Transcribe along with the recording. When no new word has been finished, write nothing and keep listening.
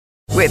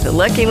With the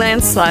Lucky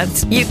Land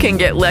Slots, you can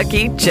get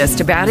lucky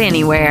just about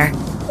anywhere.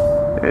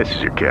 This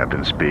is your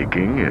captain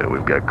speaking.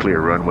 We've got clear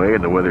runway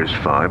and the weather's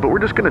fine, but we're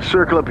just going to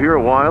circle up here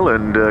a while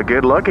and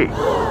get lucky.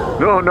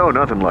 No,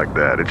 nothing like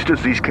that. It's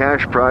just these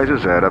cash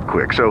prizes add up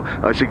quick. So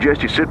I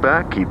suggest you sit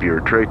back, keep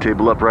your tray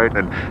table upright,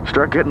 and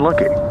start getting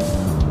lucky.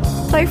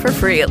 Play for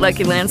free at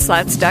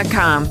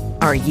LuckyLandSlots.com.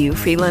 Are you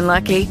feeling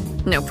lucky?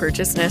 No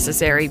purchase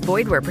necessary.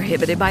 Void where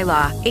prohibited by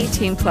law.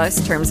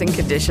 18+ terms and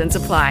conditions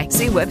apply.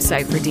 See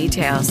website for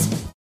details.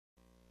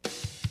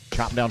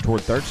 Chop down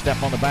toward third,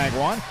 step on the bag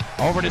one,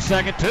 over to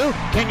second two,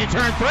 can you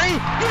turn three?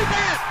 You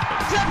bet!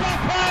 Triple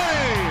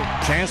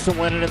play! Chance to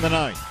win it in the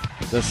ninth.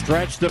 The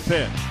stretch, the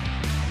pitch.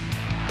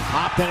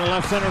 Hopped into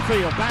left center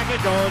field, back it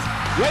goes,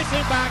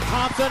 racing back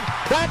Thompson,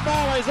 that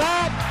ball is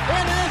up,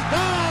 it is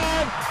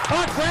gone!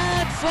 A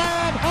grand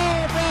slam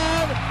home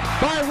run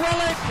by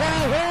Willie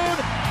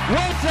Calhoun,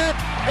 wins it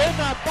in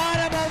the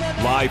bottom of the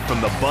ninth. Live from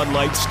the Bud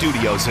Light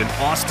Studios in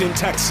Austin,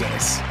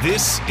 Texas,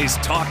 this is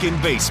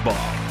Talkin' Baseball.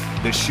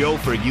 The show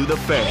for you, the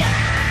fan.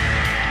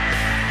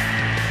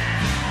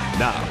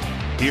 Now,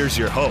 here's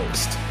your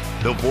host,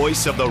 the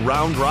voice of the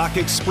Round Rock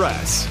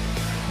Express,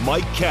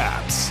 Mike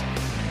Capps.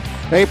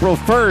 April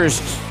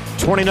 1st,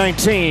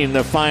 2019,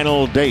 the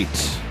final date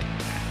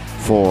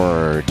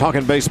for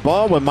Talkin'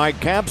 Baseball with Mike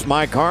Capps,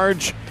 Mike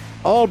Harge,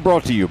 all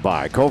brought to you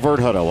by Covert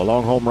Hutto, a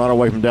long home run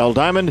away from Del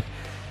Diamond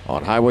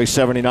on Highway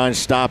 79.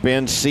 Stop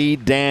in, see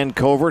Dan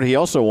Covert. He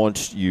also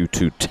wants you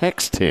to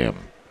text him,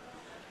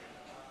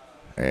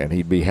 and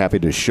he'd be happy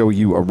to show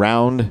you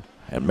around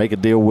and make a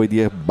deal with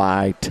you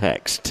by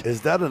text.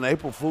 Is that an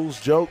April Fool's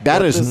joke?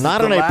 That is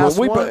not an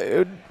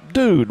April.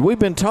 Dude, we've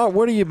been talking.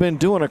 What have you been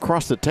doing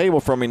across the table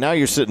from me? Now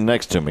you're sitting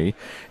next to me,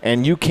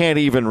 and you can't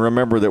even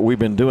remember that we've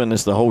been doing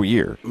this the whole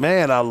year.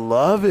 Man, I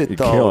love it,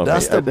 though.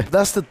 That's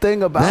the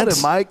thing about it,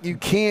 Mike. You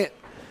can't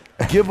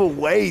give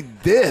away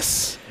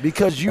this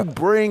because you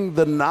bring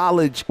the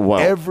knowledge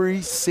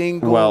every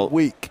single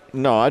week.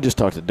 No, I just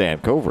talked to Dan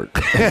Covert.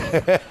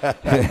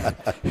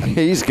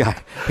 He's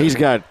got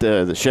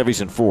the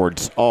Chevys and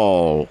Fords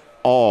all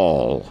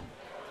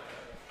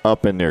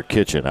up in their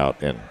kitchen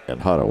out in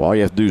Hutto. All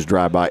you have to do is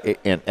drive by,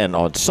 and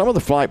on some of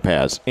the flight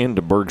paths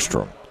into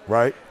Bergstrom,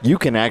 right, you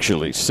can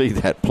actually see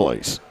that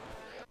place.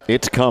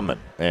 It's coming,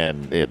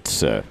 and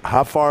it's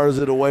how far is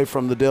it away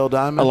from the Del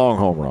Diamond? A long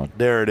home run.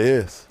 There it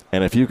is.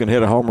 And if you can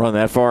hit a home run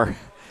that far,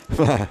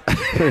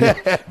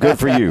 good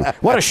for you.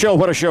 What a show!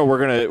 What a show!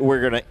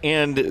 We're gonna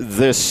end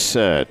this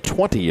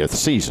 20th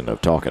season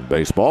of Talkin'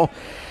 Baseball.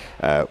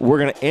 We're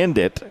gonna end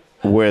it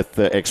with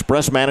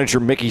Express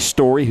manager Mickey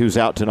Storey, who's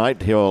out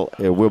tonight.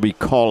 We'll be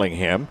calling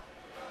him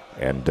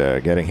and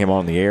getting him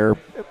on the air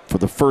for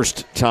the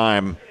first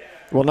time.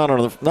 Well, not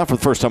for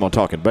the first time on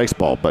Talkin'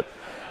 Baseball, but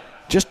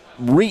just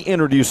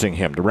reintroducing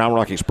him to Round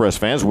Rock Express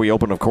fans. We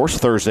open, of course,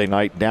 Thursday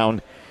night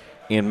down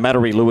in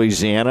Metairie,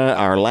 Louisiana,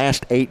 our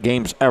last 8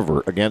 games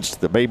ever against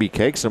the Baby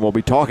Cakes, and we'll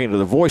be talking to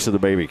the voice of the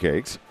Baby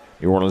Cakes,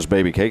 New Orleans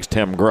Baby Cakes,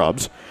 Tim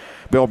Grubbs.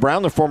 Bill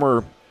Brown, the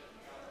former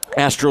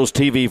Astros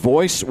TV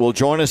voice, will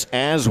join us,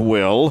 as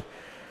will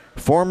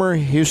former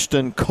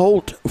Houston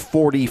Colt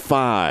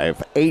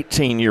 45,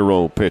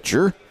 18-year-old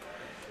pitcher,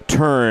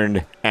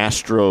 turned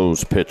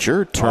Astros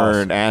pitcher,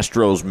 turned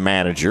Astros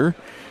manager,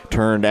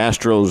 turned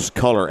Astros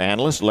color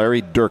analyst,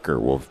 Larry Dierker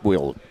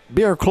will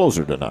be our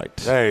closer tonight.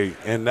 Hey,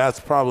 and that's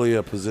probably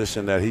a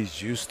position that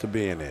he's used to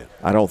being in.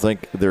 I don't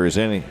think there is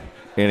any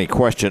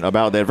question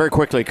about that. Very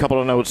quickly, a couple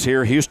of notes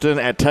here. Houston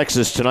at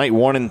Texas tonight,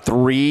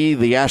 1-3.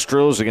 The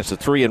Astros against the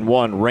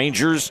 3-1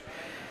 Rangers.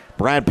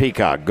 Brad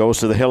Peacock goes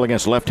to the hill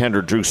against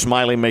left-hander Drew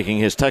Smiley, making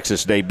his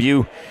Texas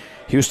debut.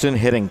 Houston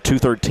hitting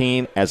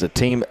 .213 as a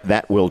team.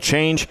 That will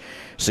change.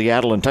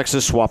 Seattle and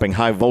Texas swapping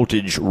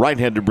high-voltage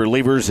right-handed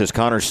relievers as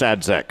Connor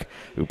Sadzek,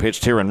 who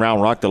pitched here in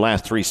Round Rock the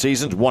last 3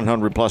 seasons,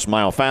 100-plus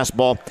mile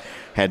fastball,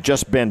 had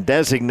just been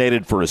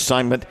designated for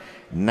assignment.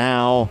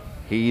 Now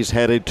he's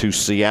headed to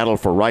Seattle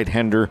for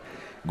right-hander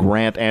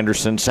Grant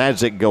Anderson.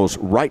 Sadzek goes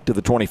right to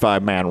the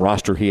 25-man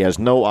roster. He has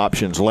no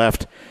options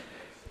left.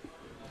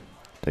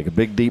 Take a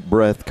big, deep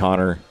breath,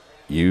 Connor.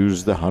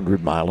 Use the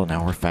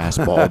 100-mile-an-hour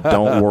fastball.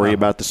 Don't worry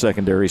about the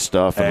secondary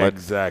stuff. And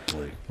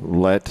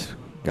let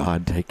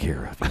God take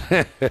care of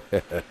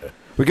you.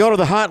 We go to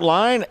the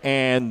hotline,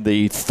 and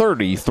the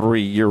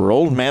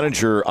 33-year-old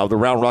manager of the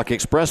Round Rock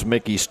Express,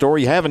 Mickey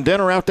Storey. You having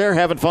dinner out there?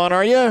 Having fun,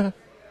 are you?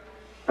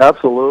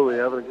 Absolutely.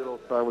 Having a good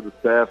old time with the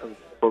staff and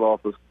front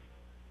office.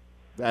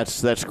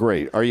 That's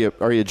great. Are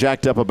you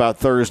jacked up about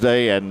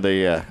Thursday and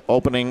the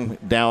opening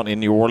down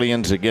in New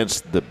Orleans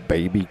against the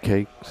Baby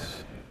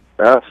Cakes?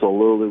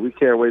 Absolutely. We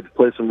can't wait to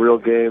play some real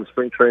games.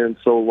 Spring training's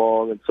so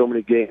long and so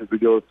many games we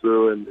go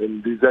through,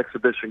 and these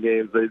exhibition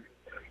games,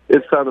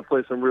 it's time to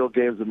play some real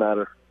games that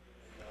matter.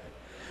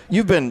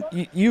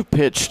 You've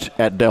pitched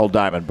at Del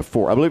Diamond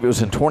before. I believe it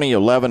was in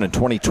 2011 and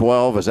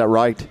 2012. Is that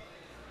right?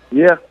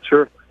 Yeah,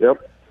 sure.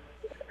 Yep.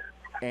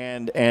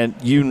 And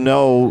you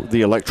know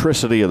the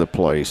electricity of the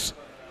place.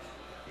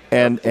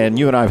 And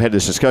you and I have had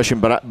this discussion,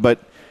 but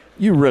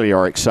you really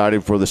are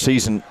excited for the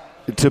season.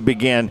 to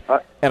begin,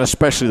 and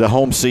especially the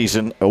home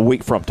season a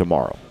week from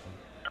tomorrow?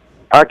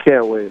 I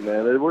can't wait,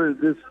 man.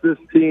 This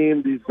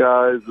team, these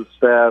guys, the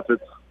staff,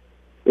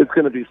 it's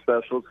going to be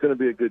special. It's going to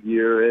be a good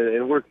year,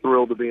 and we're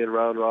thrilled to be in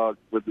Round Rock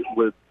with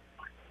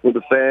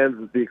the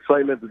fans. The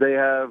excitement that they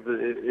have,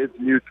 it's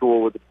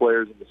mutual with the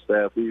players and the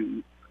staff.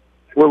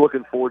 We're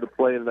looking forward to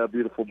playing in that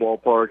beautiful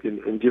ballpark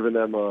and giving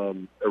them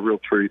a real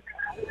treat.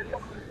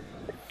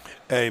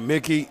 Hey,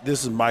 Mickey,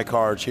 this is Mike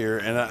Harge here,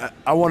 and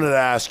I wanted to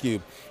ask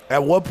you,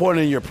 at what point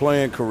in your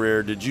playing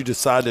career did you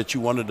decide that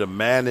you wanted to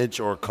manage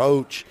or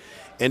coach,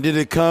 and did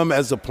it come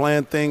as a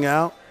planned thing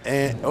out,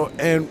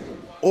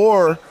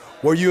 or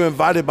were you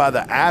invited by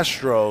the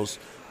Astros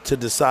to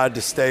decide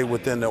to stay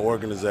within the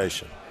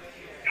organization?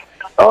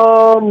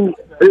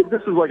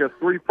 This is like a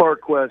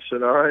three-part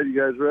question. All right, you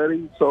guys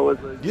ready? So,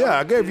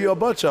 I gave you a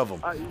bunch of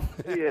them.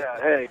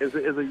 Hey, as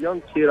a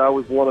young kid, I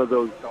was one of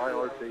those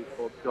diehard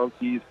baseball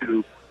junkies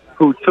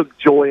who took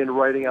joy in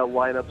writing out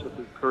lineups of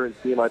the current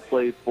team I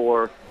played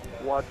for,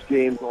 watched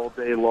games all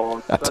day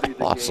long, studied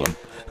the awesome. game.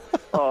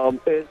 And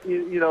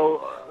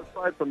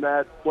aside from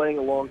that, playing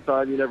a long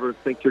time, you never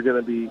think you're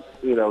going to be,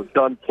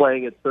 done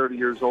playing at 30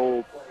 years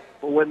old.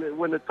 But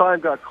when the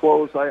time got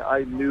close,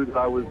 I knew that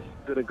I was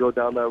going to go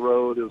down that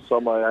road. It was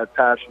something I had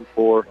passion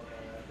for.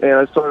 And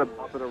I started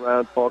bumping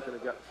around, talking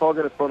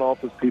to front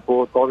office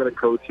people, talking to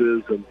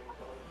coaches, and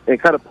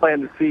kind of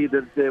planting the seed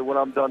that when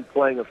I'm done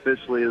playing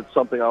officially, it's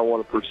something I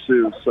want to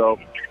pursue. So,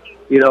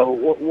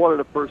 one of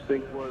the first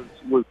things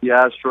was the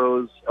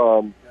Astros.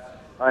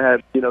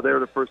 They were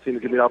the first team to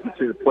give me the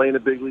opportunity to play in the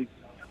big leagues.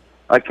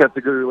 I kept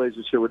a good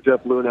relationship with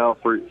Jeff Lunau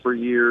for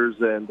years,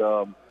 and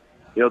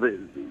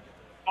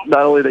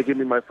not only they gave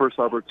me my first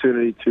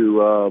opportunity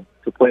to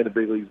play in the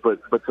big leagues,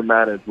 but to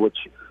manage, which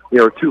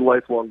are two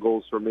lifelong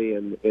goals for me,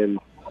 and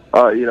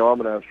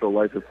I'm an Astro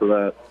lifer for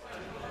that.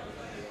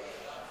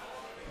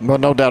 Well,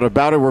 no doubt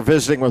about it. We're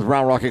visiting with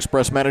Round Rock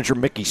Express manager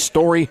Miucky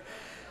Storey.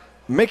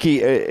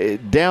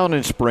 Miucky, down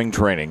in spring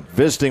training,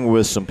 visiting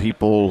with some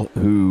people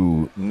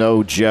who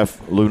know Jeff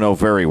Lunau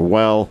very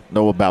well,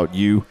 know about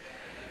you.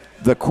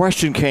 The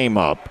question came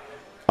up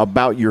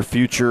about your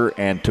future,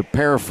 and to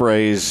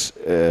paraphrase,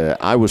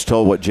 I was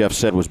told what Jeff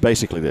said was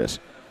basically this.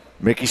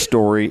 Miucky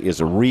Storey is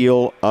a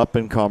real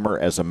up-and-comer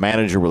as a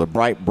manager with a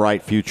bright,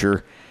 bright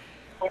future.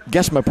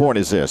 Guess my point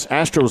is this.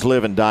 Astros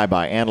live and die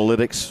by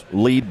analytics,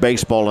 lead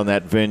baseball in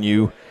that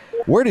venue.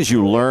 Where did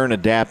you learn,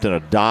 adapt, and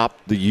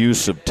adopt the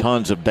use of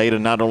tons of data,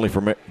 not only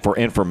for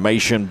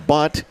information,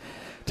 but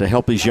to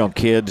help these young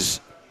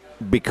kids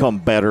become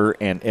better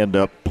and end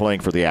up playing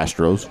for the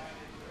Astros?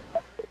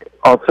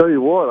 I'll tell you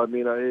what. I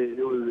mean,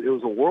 it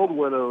was a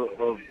whirlwind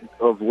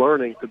of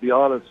learning. To be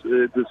honest,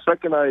 the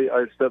second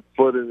I stepped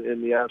foot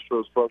in the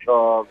Astros front,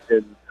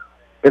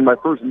 in my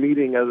first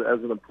meeting as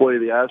an employee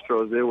of the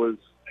Astros,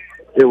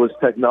 it was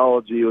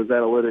technology, it was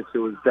analytics, it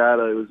was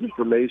data, it was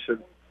information,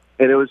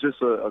 and it was just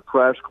a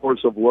crash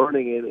course of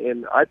learning.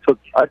 And I took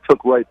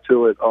right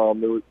to it.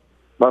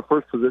 My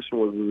first position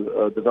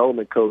was a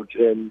development coach,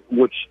 and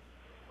which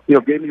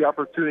gave me the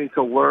opportunity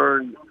to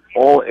learn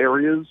all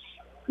areas.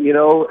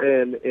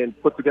 And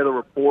put together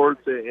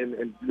reports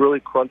and really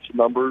crunch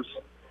numbers,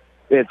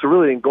 and to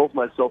really engulf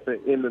myself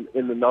in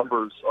the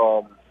numbers.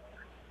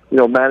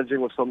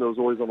 Managing was something that was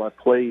always on my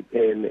plate,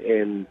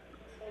 and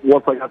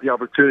once I got the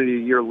opportunity a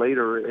year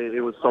later,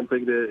 it was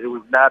something that it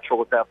was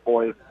natural at that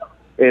point,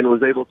 and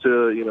was able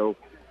to,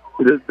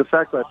 the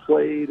fact that I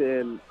played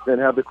and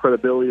have the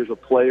credibility as a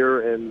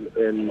player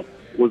and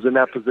was in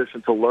that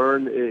position to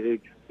learn,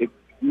 it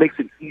makes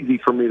it easy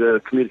for me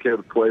to communicate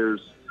with players,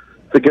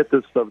 to get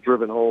this stuff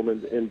driven home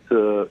and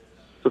to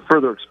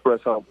further express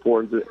how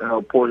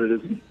important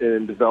it is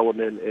in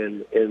development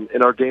and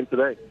in our game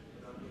today.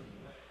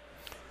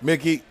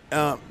 Miucky,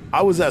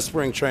 I was at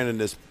spring training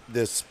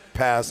this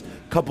past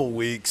couple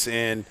weeks,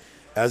 and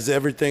as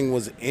everything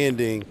was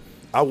ending,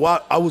 I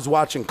was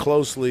watching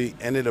closely,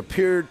 and it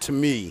appeared to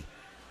me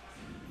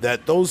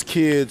that those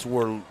kids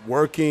were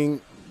working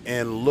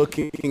and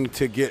looking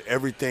to get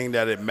everything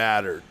that it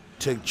mattered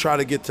to try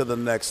to get to the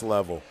next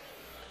level.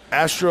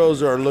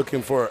 Astros are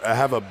looking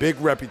have a big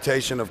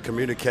reputation of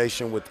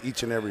communication with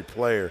each and every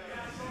player.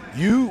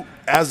 You,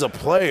 as a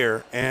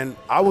player, and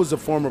I was a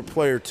former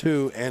player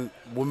too, and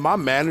when my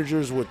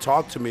managers would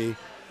talk to me,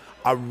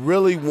 I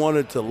really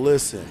wanted to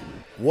listen.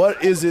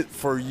 What is it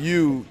for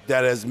you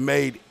that has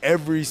made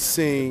every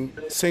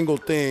single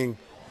thing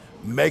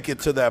make it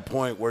to that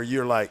point where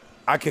you're like,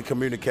 I can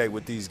communicate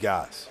with these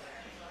guys?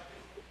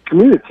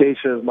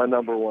 Communication is my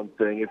number one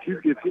thing. If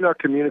you're not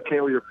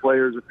communicating with your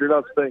players, if you're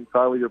not spending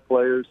time with your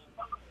players,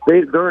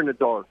 they're in the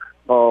dark,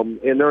 and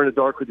they're in the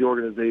dark with the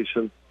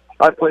organization.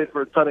 I played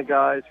for a ton of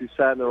guys who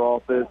sat in their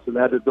office and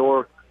had the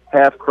door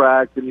half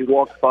cracked, and you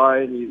walked by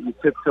and you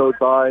tiptoed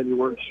by and you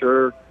weren't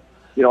sure.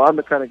 I'm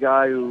the kind of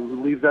guy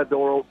who leaves that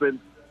door open.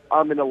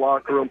 I'm in the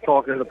locker room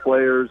talking to the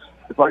players.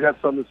 If I got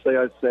something to say,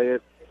 I say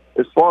it.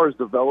 As far as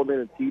development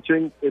and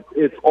teaching,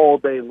 it's all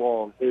day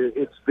long.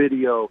 It's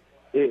video.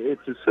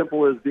 It's as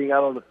simple as being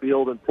out on the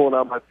field and pulling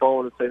out my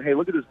phone and saying, hey,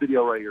 look at this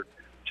video right here.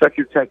 check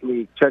your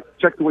technique,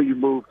 check the way you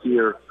move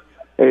here.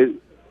 Hey,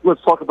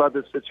 let's talk about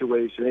this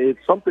situation. It's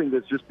something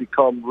that's just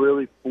become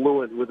really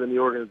fluent within the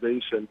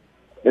organization,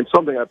 and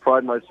something I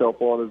pride myself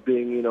on as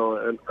being,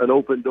 an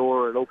open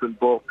door, an open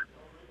book,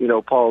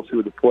 policy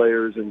with the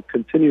players, and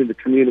continuing to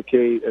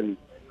communicate and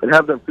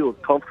have them feel as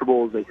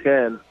comfortable as they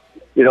can,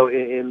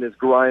 in this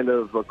grind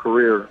of a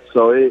career.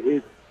 So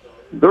it's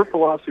their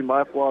philosophy,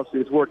 my philosophy,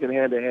 it's working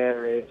hand in hand,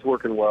 and it's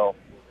working well.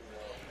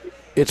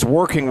 It's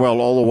working well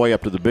all the way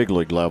up to the big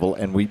league level,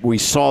 and we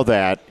saw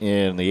that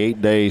in the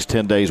 8 days,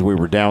 10 days we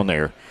were down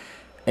there.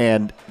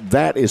 And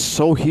that is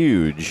so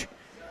huge,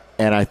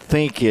 and I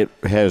think it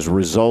has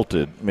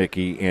resulted,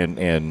 Miucky,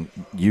 in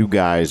you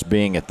guys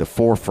being at the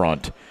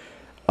forefront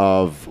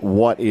of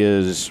what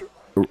is,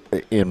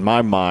 in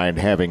my mind,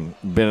 having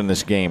been in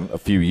this game a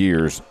few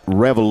years,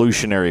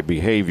 revolutionary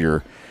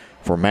behavior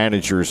for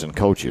managers and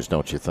coaches,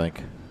 don't you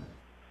think?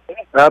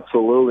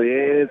 Absolutely.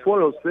 And it's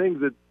one of those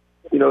things that,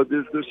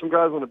 there's some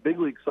guys on the big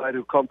league side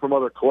who come from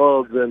other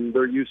clubs and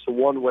they're used to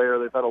one way, or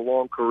they've had a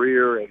long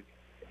career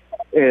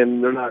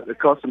and they're not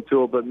accustomed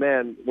to it. But,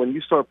 man, when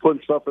you start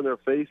putting stuff in their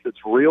face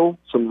that's real,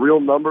 some real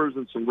numbers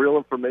and some real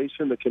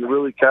information that can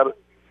really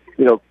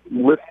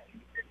lift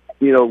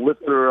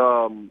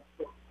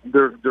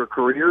their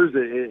careers,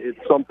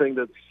 it's something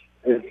that's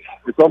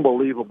it's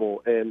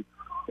unbelievable. And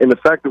the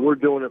fact that we're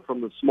doing it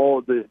from the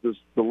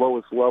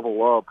lowest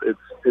level up,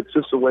 it's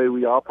just the way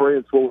we operate.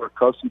 It's what we're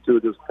accustomed to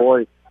at this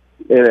point,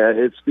 and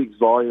it speaks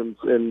volumes.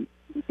 And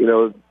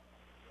to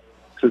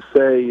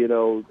say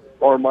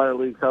our minor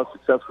leagues, how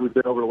successful we've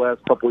been over the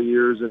last couple of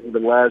years and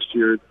even last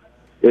year,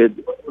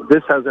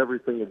 this has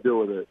everything to do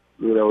with it.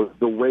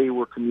 The way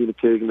we're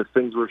communicating, the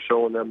things we're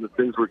showing them, the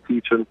things we're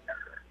teaching,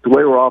 the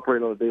way we're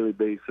operating on a daily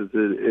basis.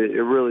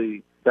 It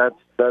really that's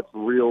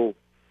real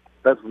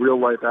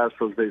life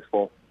Astros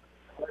baseball.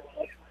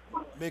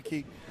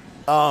 Miucky,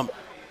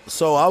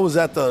 so I was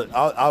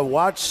I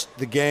watched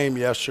the game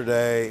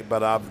yesterday,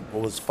 but I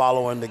was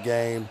following the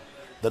game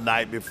the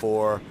night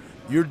before.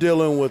 You're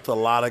dealing with a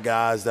lot of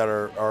guys that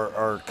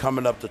are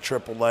coming up to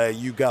AAA.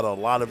 You got a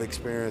lot of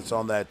experience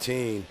on that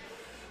team.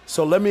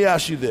 So let me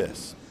ask you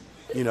this.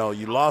 You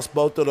lost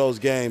both of those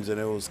games,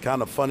 and it was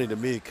kind of funny to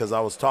me because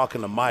I was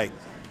talking to Mike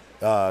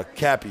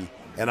Cappy,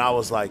 and I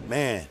was like,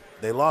 man,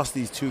 they lost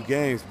these 2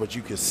 games, but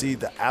you can see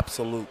the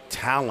absolute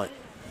talent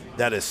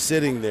that is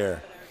sitting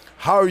there.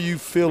 How are you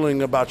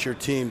feeling about your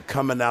team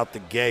coming out the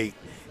gate?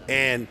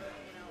 And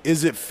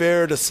is it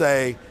fair to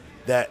say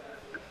that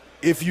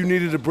if you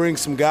needed to bring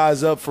some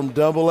guys up from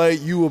AA,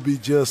 you will be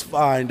just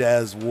fine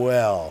as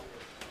well?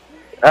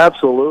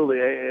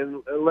 Absolutely.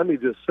 And let me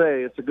just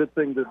say, it's a good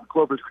thing that the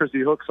Corpus Christi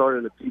Hooks aren't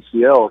in the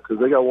PCL, because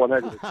they got one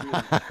heck of a team.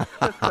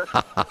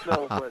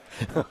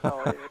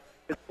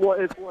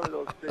 It's one of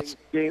those things.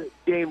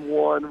 Game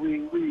one,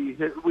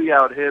 we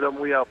out-hit them,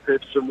 we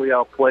out-pitched them, we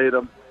outplayed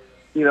them.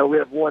 We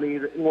had one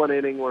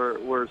inning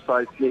where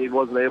Cy Snead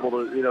wasn't able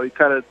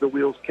to, the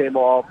wheels came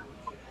off.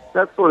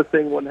 That sort of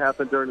thing wouldn't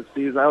happen during the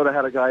season. I would have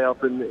had a guy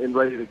up and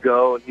ready to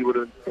go, and he would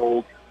have been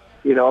told,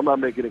 I'm not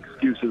making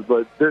excuses,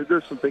 but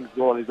there's some things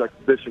going on in these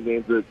exhibition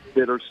games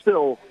that are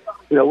still,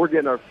 we're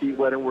getting our feet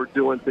wet and we're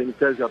doing things.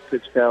 Guys got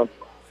pitch counts.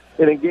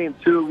 And in game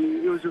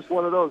 2, it was just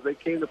one of those. They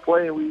came to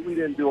play, and we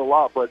didn't do a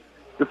lot, but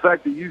the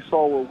fact that you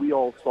saw what we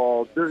all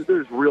saw,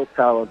 there's real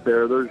talent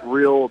there. There's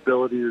real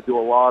ability to do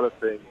a lot of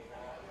things.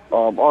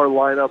 Our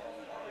lineup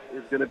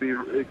is going to be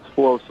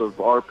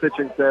explosive. Our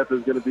pitching staff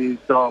is going to be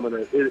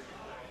dominant.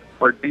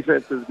 Our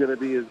defense is going to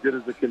be as good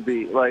as it can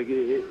be.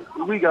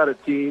 We got a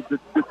team.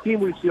 The team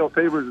we see on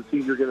paper is a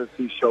team you're going to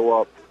see show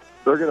up.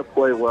 They're going to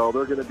play well.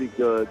 They're going to be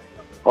good.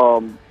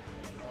 The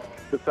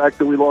fact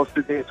that we lost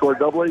 2 games to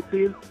our AA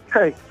team,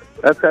 hey,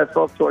 that's hats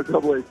off to our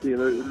AA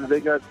team. They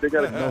got no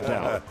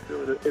doubt.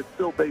 It's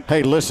still based.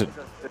 Hey, listen,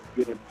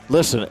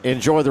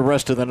 enjoy the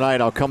rest of the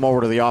night. I'll come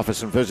over to the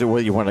office and visit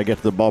with you when I get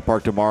to the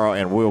ballpark tomorrow,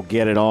 and we'll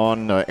get it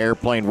on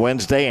Airplane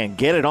Wednesday and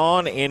get it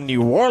on in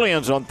New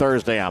Orleans on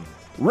Thursday. I'm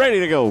ready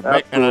to go,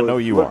 Absolutely. And I know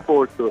you are. Look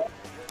forward to it.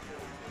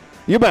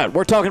 You bet.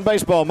 We're talking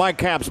baseball. Mike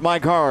Capps,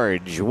 Mike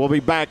Harge. We'll be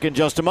back in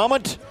just a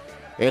moment.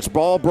 It's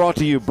ball brought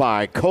to you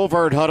by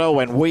Covert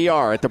Hutto, and we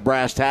are at the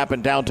Brass Tap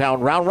in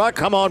downtown Round Rock.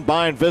 Come on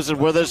by and visit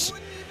with us.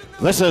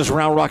 This is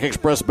Round Rock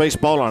Express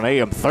Baseball on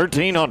AM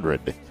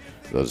 1300,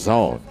 The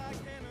Zone.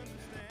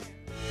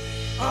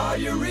 Are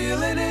you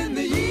reeling in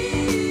the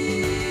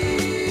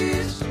years,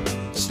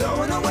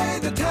 stowing away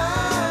the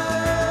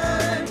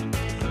time?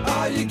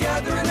 Are you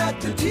gathering up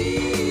the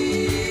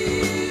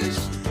tears?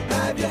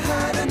 Have you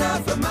had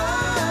enough of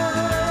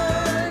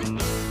mine?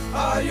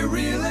 Are you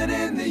reeling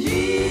in the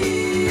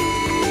years,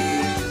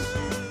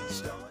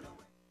 stowing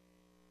away?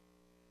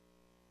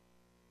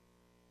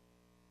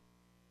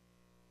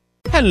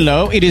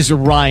 Hello, it is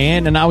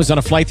Ryan, and I was on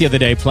a flight the other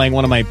day playing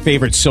one of my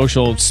favorite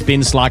social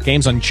spin slot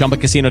games on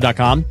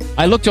ChumbaCasino.com.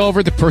 I looked over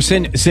at the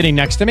person sitting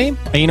next to me,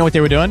 and you know what they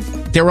were doing?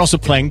 They were also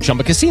playing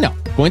Chumba Casino.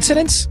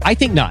 Coincidence? I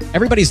think not.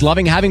 Everybody's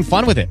loving having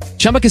fun with it.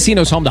 Chumba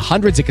Casino is home to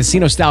hundreds of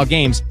casino-style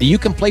games that you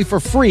can play for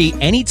free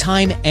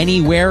anytime,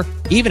 anywhere,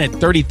 even at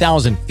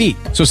 30,000 feet.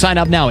 So sign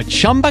up now at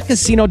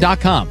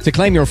ChumbaCasino.com to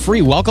claim your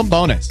free welcome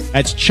bonus.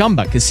 That's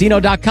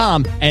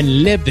ChumbaCasino.com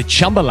and live the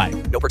Chumba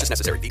life. No purchase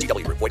necessary.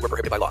 VGW. Void where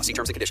prohibited by law. See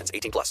terms and conditions.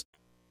 18 plus.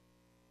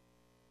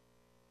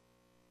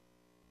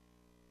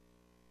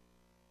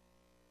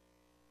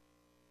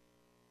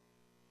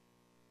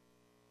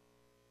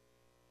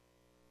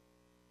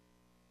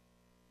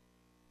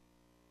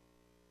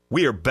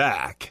 We're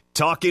back,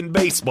 talking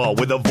baseball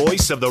with the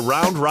voice of the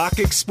Round Rock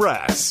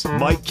Express,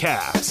 Mike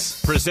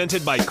Capps.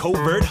 Presented by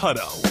Covert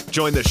Hutto.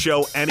 Join the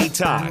show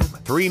anytime,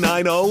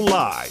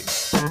 390-LIVE.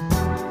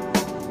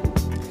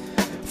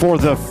 For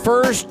the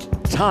first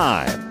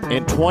time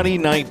in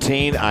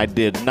 2019, I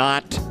did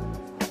not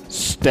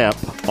step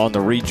on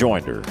the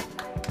rejoinder.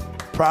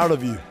 Proud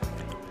of you.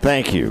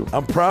 Thank you.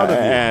 I'm proud of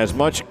you. As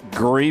much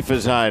grief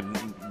as I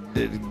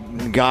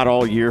got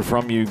all year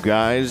from you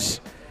guys,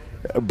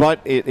 but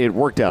it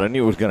worked out. I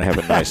knew it was going to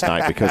have a nice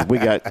night because we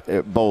got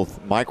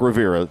both Mike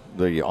Rivera,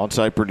 the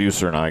on-site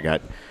producer, and I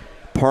got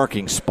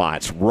parking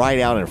spots right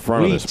out in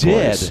front of this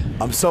place.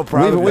 I'm so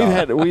proud of you.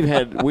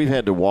 We've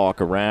had to walk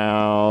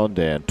around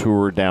and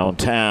tour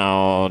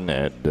downtown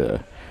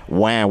and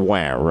wah,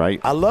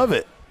 right? I love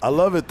it. I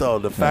love it, though.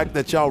 The fact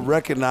that y'all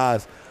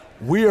recognize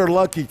we are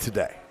lucky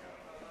today.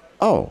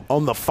 Oh.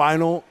 On the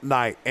final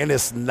night. And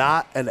it's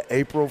not an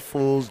April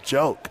Fool's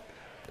joke.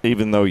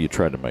 Even though you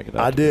tried to make it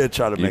up. I did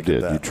try to make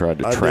it that. You tried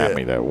to trap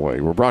me that way.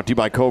 We're brought to you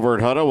by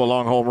Covert Hutto, a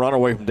long home run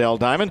away from Dell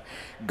Diamond.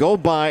 Go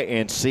by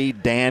and see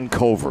Dan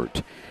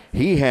Covert.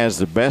 He has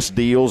the best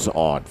deals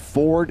on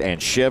Ford and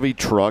Chevy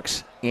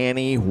trucks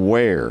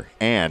anywhere.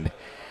 And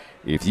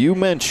if you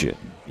mention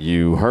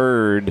you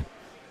heard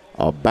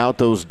about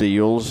those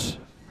deals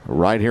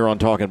right here on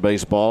Talking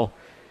Baseball,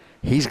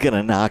 he's going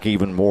to knock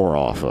even more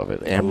off of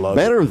it. And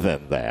better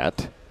than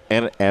that,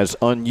 and as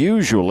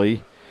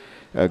unusually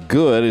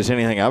good as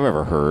anything I've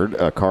ever heard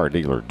a car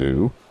dealer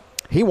do,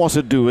 he wants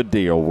to do a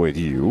deal with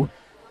you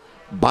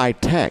by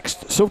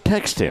text. So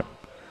text him.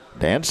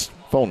 Dan's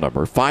phone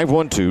number,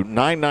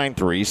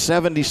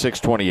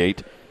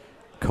 512-993-7628.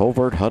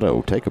 Covert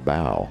Hutto. Take a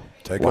bow.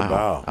 Take a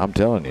bow. I'm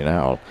telling you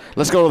now.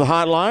 Let's go to the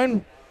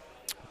hotline.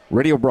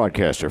 Radio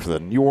broadcaster for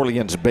the New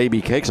Orleans Baby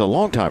Cakes, a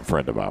longtime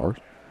friend of ours.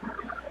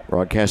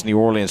 Broadcast New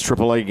Orleans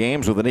AAA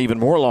games with an even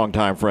more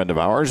longtime friend of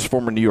ours,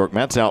 former New York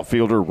Mets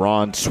outfielder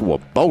Ron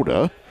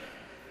Swoboda.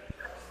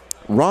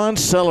 Ron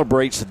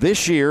celebrates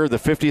this year the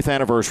 50th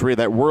anniversary of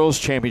that World's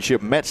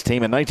Championship Mets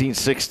team in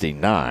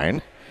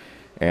 1969.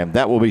 And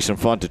that will be some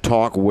fun to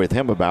talk with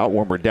him about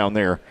when we're down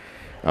there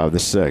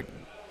this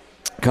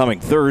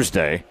coming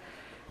Thursday.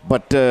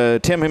 But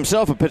Tim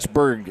himself, a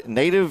Pittsburgh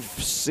native,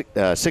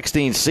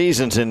 16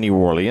 seasons in New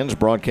Orleans,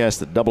 broadcast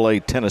the AA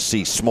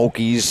Tennessee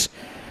Smokies,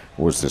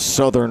 was the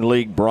Southern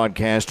League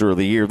Broadcaster of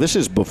the Year. This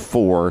is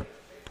before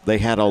they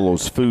had all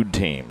those food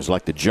teams,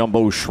 like the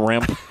Jumbo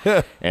Shrimp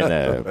and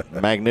the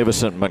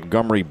Magnificent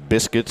Montgomery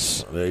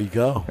Biscuits. There you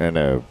go.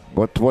 And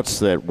what's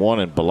that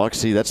one in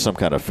Biloxi? That's some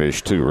kind of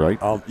fish too, right?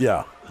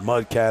 Yeah,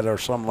 mudcat or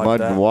something like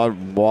that.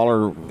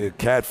 Waller.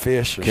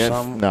 Catfish or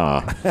something.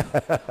 Nah.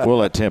 We'll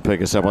let Tim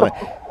pick us up on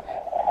that.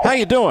 How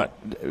you doing?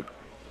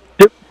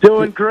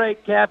 Doing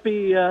great,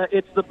 Cappy.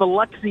 It's the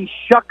Biloxi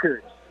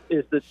Shuckers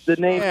is the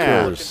name.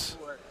 Yes.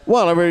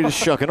 Well, everybody's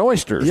shucking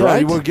oysters, yeah,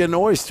 right? we're getting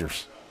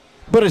oysters.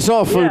 But it's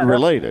all food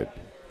related.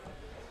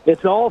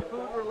 It's all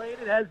food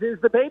related, as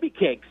is the baby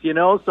cakes, you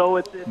know. So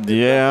it's the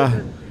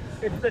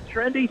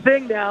trendy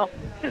thing now.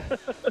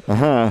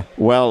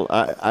 Well,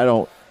 I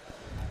don't.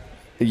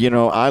 You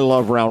know, I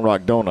love Round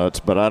Rock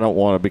Donuts, but I don't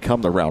want to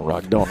become the Round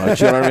Rock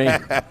Donuts. You know what I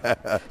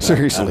mean?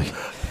 Seriously.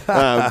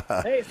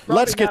 Hey,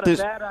 let's get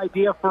this. Bad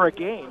idea for a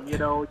game, you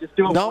know. Just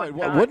do it. No,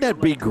 wouldn't that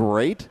be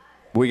great?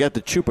 We got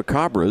the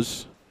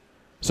chupacabras,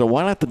 so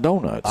why not the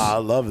donuts? I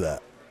love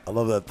that. I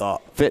love that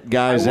thought. Fit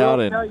guys out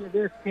and. I will tell you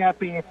this,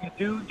 Cappy. If you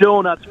do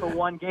donuts for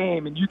one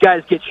game and you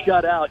guys get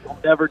shut out, you'll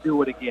never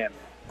do it again.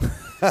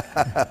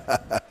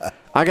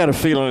 I got a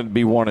feeling it'd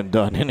be one and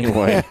done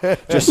anyway.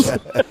 just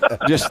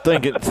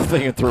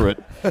thinking through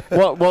it.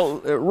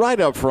 Well, right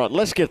up front,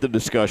 let's get the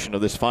discussion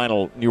of this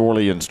final New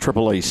Orleans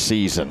AAA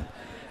season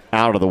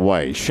out of the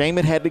way. Shame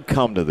it had to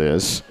come to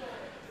this.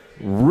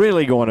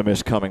 Really going to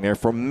miss coming there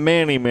for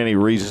many, many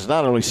reasons.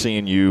 Not only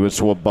seeing you and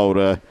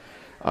Swoboda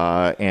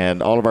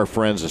and all of our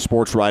friends, the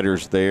sports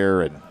writers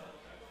there, and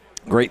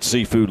great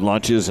seafood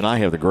lunches, and I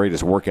have the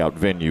greatest workout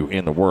venue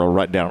in the world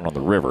right down on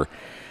the river.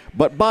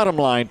 But bottom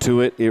line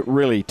to it, it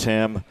really,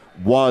 Tim,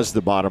 was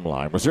the bottom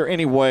line. Was there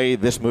any way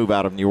this move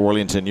out of New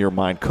Orleans, in your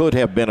mind, could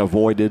have been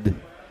avoided?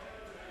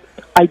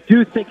 I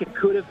do think it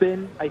could have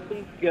been. I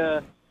think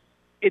the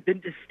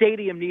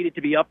stadium needed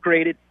to be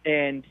upgraded.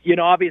 And, you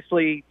know,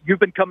 obviously you've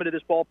been coming to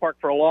this ballpark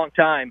for a long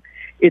time.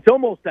 it's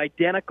almost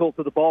identical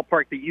to the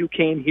ballpark that you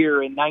came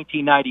here in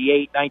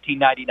 1998,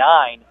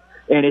 1999.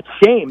 And it's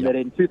a shame that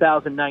in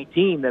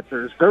 2019 that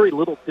there's very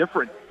little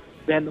difference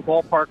than the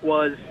ballpark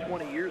was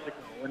 20 years ago.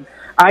 And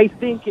I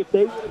think if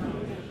they would have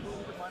been able to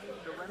put the money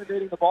into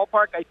renovating the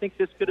ballpark, I think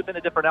this could have been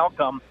a different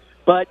outcome.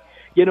 But,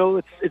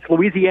 it's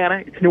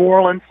Louisiana, it's New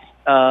Orleans,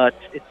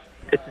 it's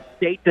a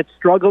state that's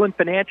struggling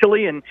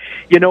financially, and,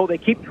 they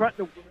keep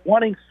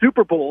wanting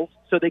Super Bowls,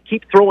 so they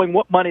keep throwing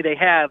what money they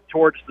have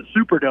towards the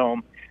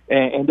Superdome,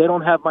 and they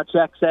don't have much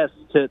access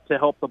to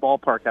help the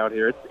ballpark out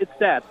here. It's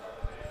sad.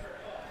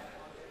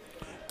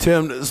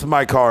 Tim, this is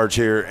Mike Harge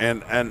here,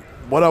 and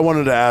what I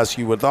wanted to ask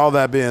you, with all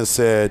that being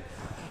said,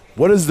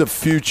 what is the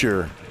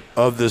future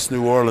of this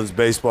New Orleans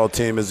baseball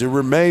team as it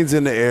remains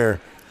in the air?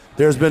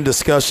 There's been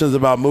discussions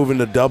about moving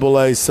to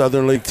Double-A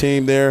Southern League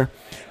team there.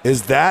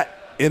 Is that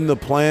in the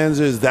plans?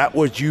 Is that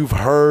what you've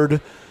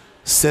heard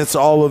since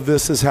all of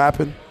this has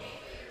happened?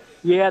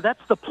 Yeah,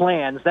 that's the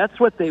plans. That's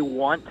what they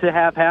want to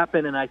have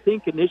happen, and I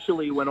think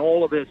initially when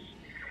all of this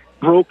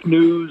broke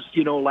news,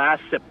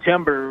 last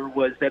September,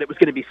 was that it was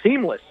going to be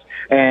seamless.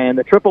 And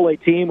the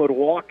AAA team would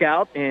walk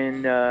out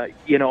in,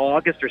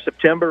 August or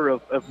September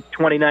of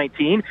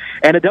 2019,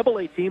 and a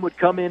Double-A team would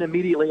come in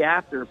immediately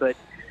after. But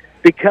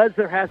because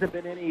there hasn't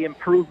been any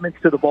improvements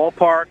to the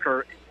ballpark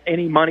or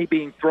any money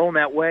being thrown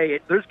that way,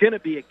 there's going to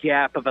be a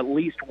gap of at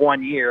least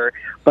 1 year.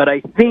 But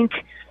I think,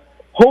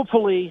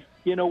 hopefully,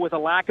 with a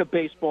lack of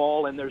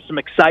baseball and there's some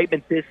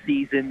excitement this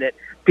season that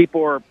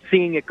people are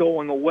seeing it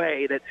going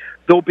away, that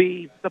there'll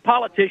be the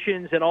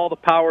politicians and all the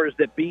powers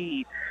that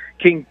be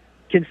can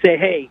say,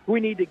 hey, we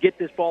need to get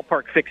this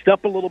ballpark fixed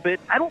up a little bit.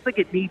 I don't think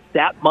it needs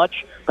that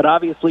much, but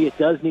obviously it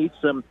does need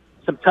some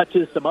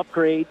touches, some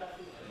upgrades.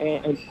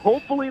 And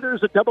hopefully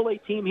there's a Double-A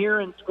team here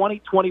in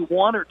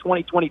 2021 or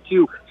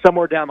 2022,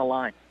 somewhere down the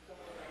line.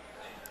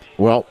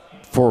 Well,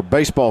 for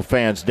baseball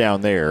fans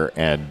down there,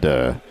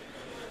 and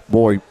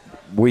boy,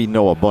 we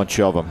know a bunch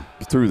of them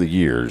through the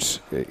years.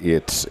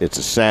 It's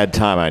a sad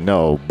time, I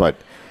know, but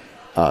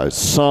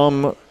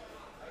some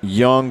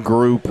young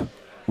group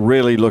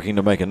really looking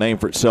to make a name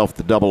for itself at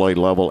the Double-A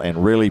level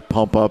and really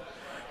pump up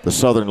the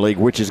Southern League,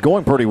 which is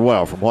going pretty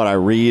well from what I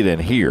read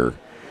and hear.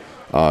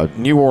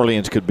 New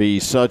Orleans could be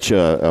such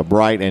a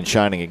bright and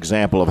shining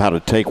example of how to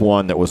take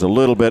one that was a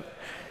little bit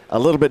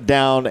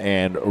down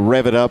and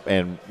rev it up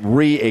and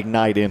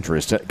reignite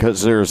interest,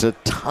 because there's a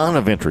ton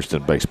of interest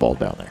in baseball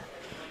down there.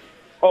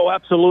 Oh,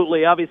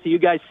 absolutely. Obviously, you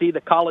guys see the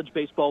college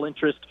baseball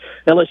interest.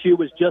 LSU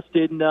was just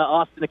in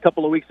Austin a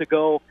couple of weeks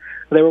ago.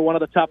 They were one of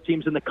the top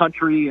teams in the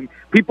country, and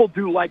people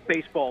do like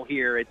baseball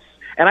here.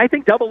 And I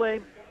think Double-A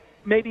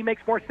maybe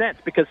makes more sense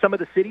because some of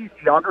the cities,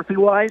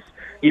 geography-wise,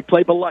 you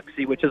play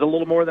Biloxi, which is a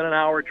little more than an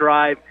hour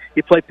drive.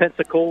 You play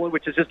Pensacola,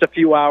 which is just a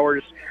few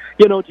hours.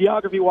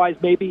 Geography-wise,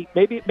 maybe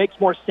it makes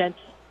more sense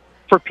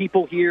for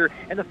people here.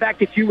 And the fact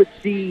that you would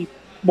see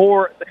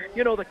more,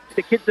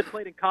 the kids that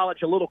played in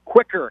college a little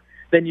quicker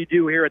than you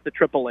do here at the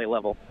AAA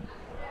level.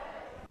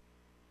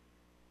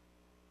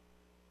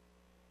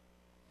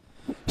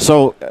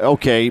 So,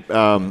 okay,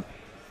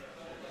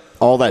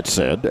 all that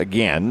said,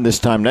 again, this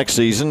time next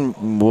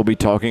season, we'll be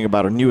talking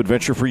about a new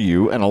adventure for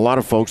you and a lot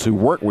of folks who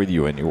work with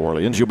you in New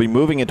Orleans. You'll be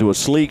moving into a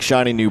sleek,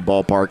 shiny new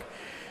ballpark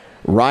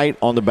right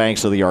on the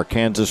banks of the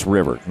Arkansas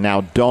River.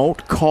 Now,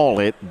 don't call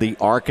it the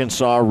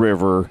Arkansas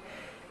River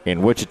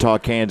in Wichita,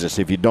 Kansas,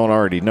 if you don't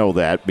already know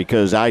that,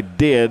 because I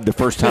did the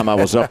first time I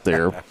was up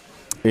there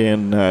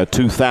in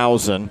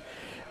 2000.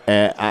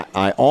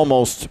 I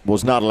almost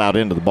was not allowed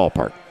into the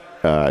ballpark.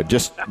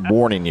 Just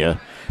warning you.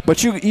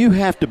 But you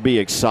have to be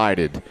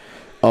excited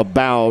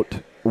about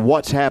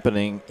what's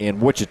happening in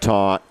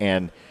Wichita,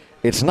 and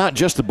it's not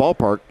just the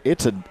ballpark.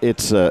 It's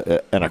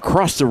an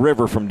across the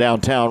river from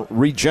downtown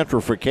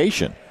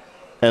regentrification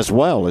as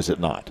well, is it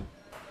not?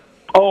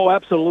 Oh,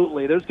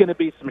 absolutely. There's going to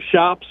be some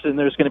shops, and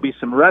there's going to be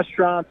some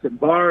restaurants and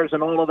bars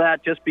and all of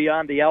that just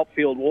beyond the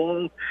outfield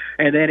wall.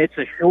 And then it's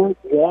a short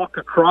walk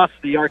across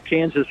the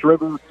Arkansas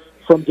River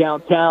from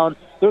downtown.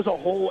 It's a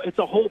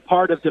whole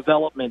part of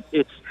development.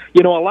 It's,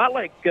 a lot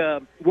like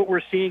what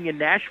we're seeing in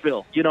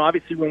Nashville.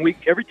 Obviously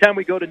every time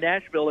we go to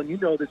Nashville, and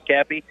this,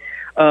 Cappy,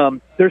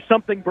 there's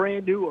something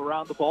brand new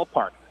around the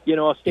ballpark.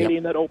 A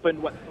stadium that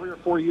opened, 3 or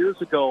 4 years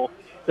ago,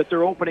 that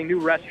they're opening new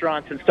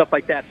restaurants and stuff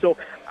like that. So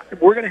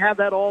we're going to have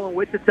that all in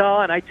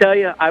Wichita, and I tell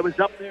you, I was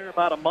up there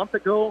about a month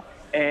ago,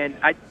 and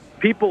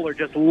people are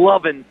just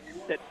loving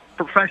that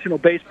professional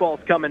baseball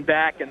is coming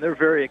back, and they're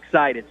very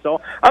excited. So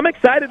I'm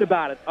excited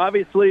about it.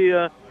 Obviously,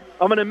 I'm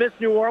going to miss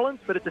New Orleans,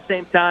 but at the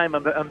same time,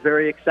 I'm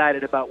very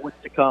excited about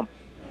what's to come.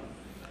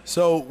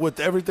 So with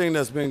everything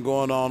that's been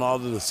going on, all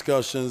the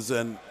discussions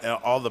and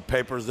all the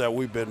papers that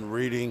we've been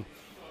reading,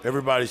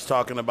 everybody's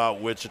talking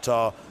about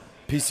Wichita.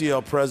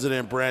 PCL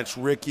President Branch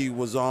Rickey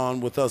was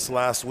on with us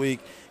last week,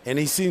 and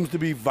he seems to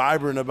be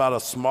vibrant about a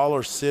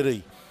smaller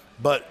city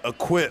but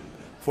equipped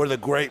for the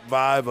great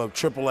vibe of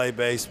AAA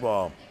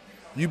baseball.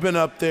 You've been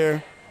up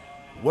there.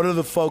 What are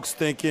the folks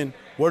thinking?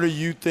 What are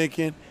you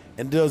thinking?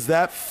 And does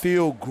that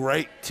feel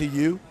great to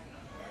you?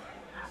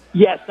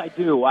 Yes, I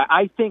do.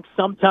 I think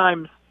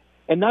sometimes,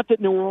 And not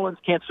that New Orleans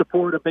can't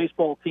support a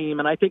baseball team,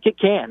 and I think it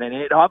can, and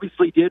it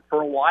obviously did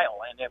for a while,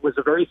 and it was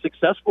a very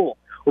successful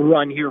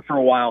run here for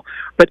a while.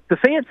 But the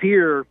fans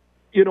here,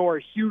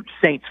 are huge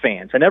Saints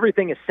fans, and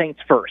everything is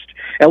Saints first.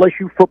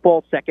 LSU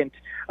football second,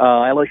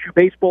 LSU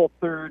baseball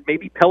third,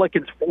 maybe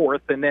Pelicans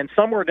fourth, and then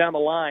somewhere down the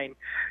line,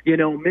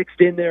 mixed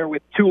in there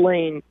with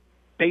Tulane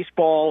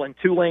baseball and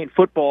Tulane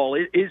football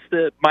is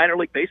the minor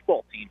league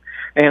baseball team.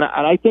 And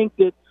I think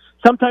that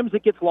sometimes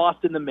it gets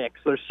lost in the mix.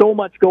 There's so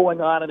much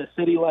going on in a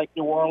city like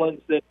New Orleans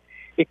that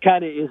it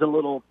kind of is a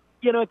little,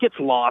 it gets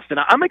lost. And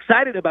I'm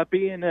excited about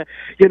being,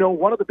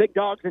 one of the big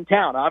dogs in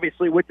town.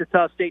 Obviously,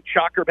 Wichita State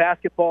Shocker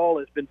basketball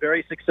has been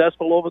very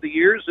successful over the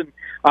years, and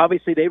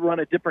obviously they run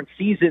a different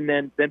season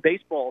than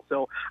baseball.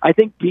 So I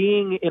think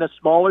being in a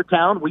smaller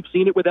town, we've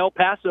seen it with El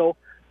Paso.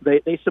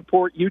 They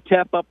support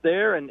UTEP up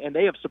there, and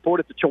they have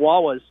supported the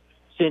Chihuahuas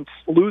since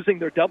losing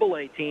their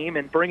AA team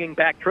and bringing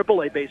back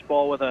AAA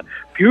baseball with a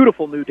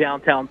beautiful new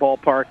downtown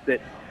ballpark. That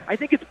I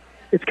think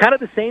it's kind of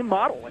the same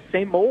model, the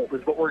same mold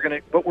as what we're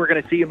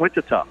gonna see in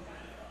Wichita.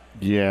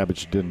 Yeah,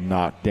 but you didn't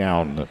knock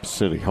down the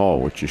City Hall,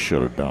 which you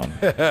should have done.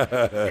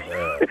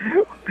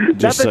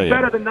 Nothing's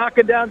better than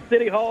knocking down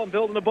City Hall and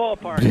building a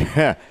ballpark.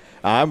 Yeah,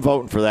 I'm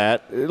voting for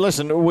that.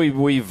 Listen, we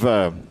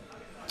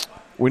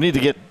need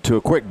to get to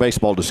a quick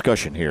baseball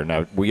discussion here.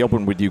 Now, we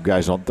opened with you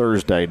guys on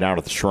Thursday down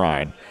at the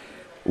Shrine.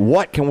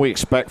 What can we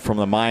expect from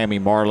the Miami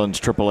Marlins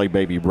AAA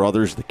baby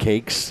brothers, the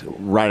Cakes,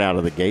 right out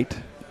of the gate?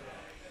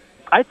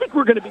 I think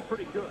we're going to be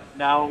pretty good.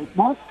 Now,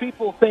 most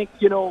people think,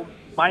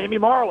 Miami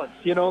Marlins,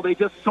 they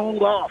just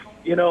sold off,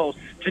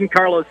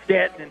 Giancarlo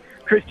Stanton and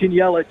Christian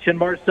Yelich and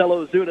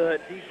Marcelo Ozuna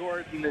and D.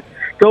 Gordon, and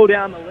go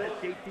down the list,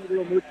 JT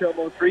Realmuto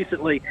most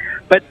recently.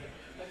 But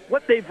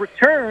what they've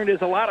returned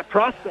is a lot of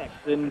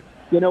prospects, and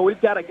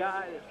we've got a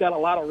guy that's got a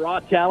lot of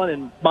raw talent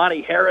in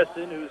Monty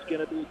Harrison, who's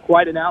going to be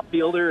quite an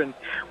outfielder. And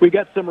we've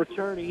got some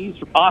returnees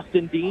from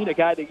Austin Dean, a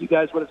guy that you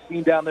guys would have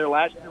seen down there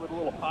last year with a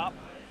little pop.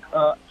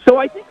 So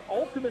I think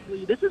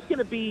ultimately this is going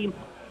to be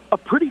a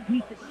pretty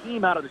decent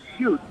team out of the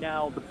chute.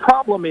 Now, the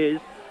problem is,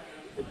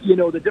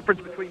 the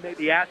difference between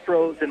maybe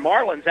Astros and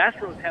Marlins.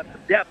 Astros have some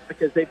depth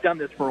because they've done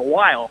this for a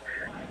while.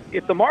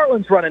 If the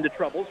Marlins run into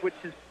troubles, which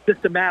is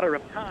just a matter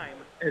of time,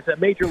 as a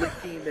major league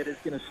team that is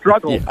going to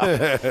struggle,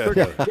 they're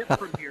going to get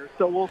from here.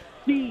 So we'll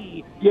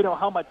see,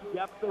 how much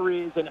depth there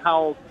is and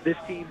how this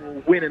team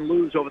will win and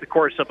lose over the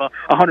course of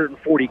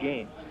 140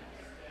 games.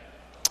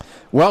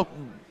 Well,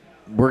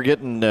 we're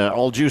getting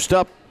all juiced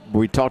up.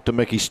 We talked to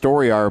Miucky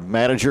Storey, our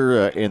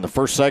manager, in the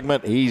first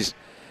segment. He's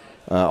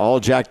all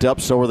jacked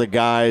up, so are the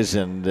guys,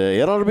 and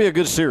it ought to be a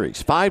good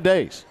series. 5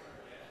 days.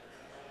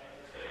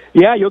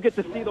 Yeah, you'll get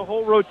to see the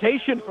whole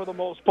rotation for the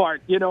most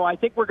part. I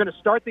think we're going to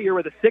start the year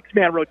with a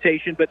 6-man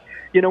rotation, but,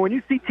 when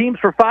you see teams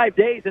for 5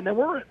 days, and then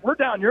we're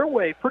down your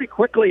way pretty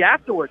quickly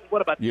afterwards,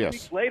 about 2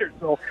 weeks later.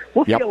 So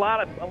we'll see a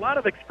lot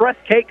of express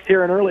cakes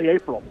here in early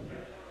April.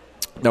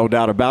 No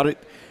doubt about it.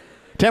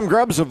 Tim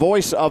Grubbs, the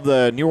voice of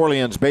the New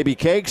Orleans Baby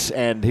Cakes,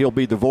 and he'll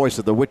be the voice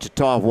of the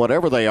Wichita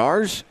whatever they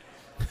are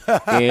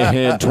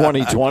in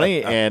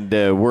 2020, and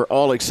we're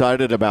all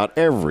excited about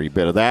every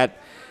bit of that.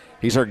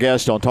 He's our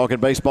guest on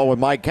Talking Baseball with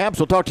Mike Capps.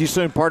 We'll talk to you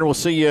soon, partner. We'll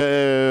see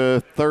you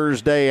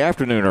Thursday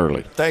afternoon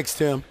early. Thanks,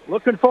 Tim.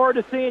 Looking forward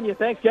to seeing you.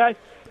 Thanks, guys.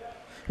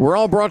 We're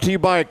all brought to you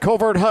by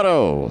Covert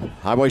Hutto,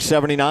 Highway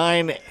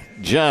 79,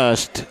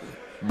 just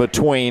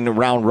between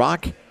Round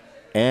Rock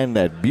and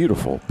that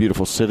beautiful,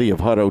 beautiful city of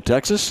Hutto,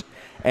 Texas.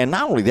 And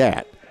not only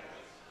that,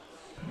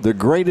 the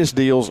greatest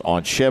deals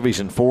on Chevys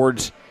and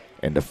Fords.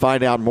 And to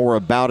find out more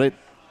about it,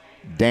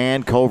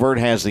 Dan Covert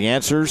has the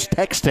answers.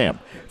 Text him,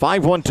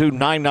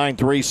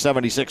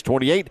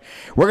 512-993-7628.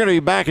 We're going to be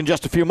back in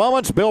just a few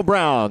moments. Bill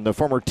Brown, the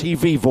former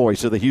TV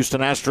voice of the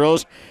Houston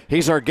Astros,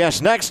 he's our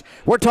guest next.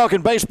 We're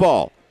talking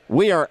baseball.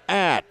 We are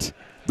at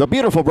the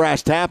beautiful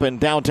Brass Tap in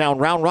downtown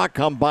Round Rock.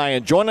 Come by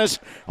and join us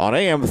on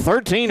AM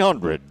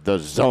 1300, The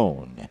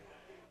Zone.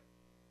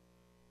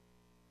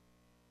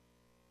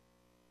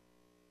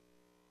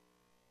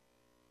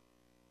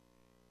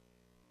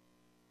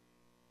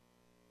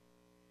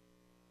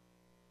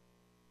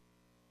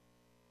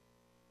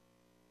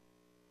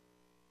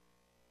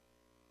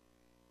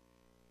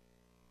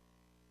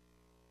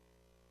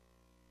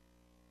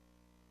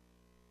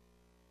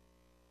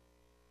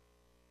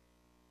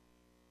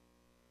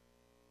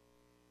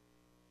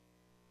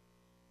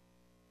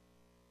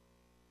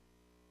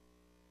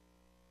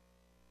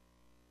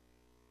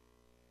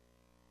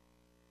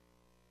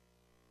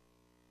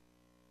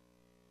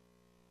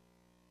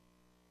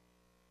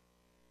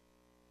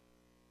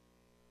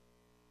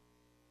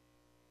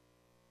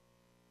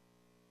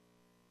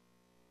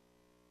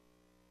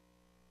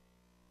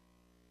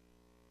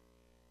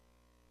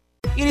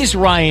 It is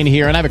Ryan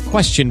here, and I have a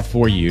question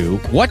for you.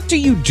 What do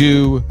you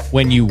do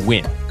when you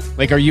win?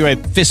 Like, are you a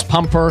fist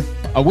pumper,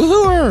 a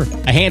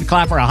woohooer, a hand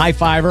clapper, a high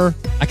fiver?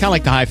 I kind of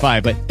like the high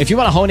five, but if you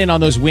want to hone in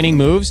on those winning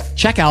moves,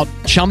 check out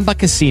Chumba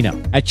Casino.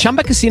 At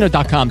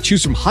ChumbaCasino.com,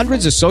 choose from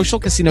hundreds of social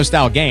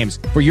casino-style games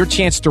for your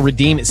chance to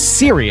redeem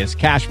serious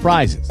cash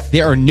prizes.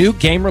 There are new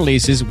game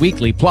releases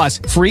weekly, plus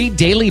free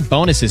daily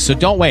bonuses. So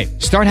don't wait.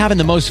 Start having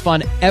the most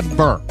fun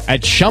ever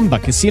at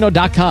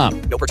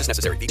ChumbaCasino.com. No purchase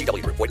necessary.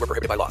 VGW Group. Void where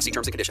prohibited by law. See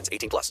terms and conditions.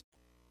 18 plus.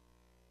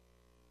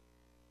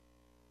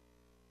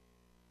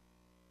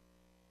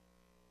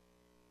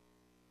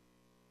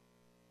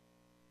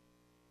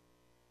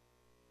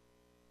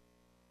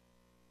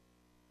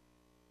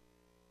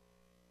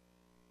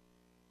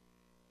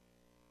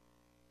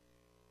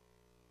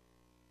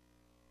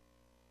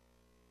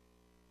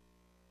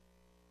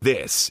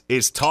 This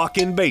is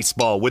Talkin'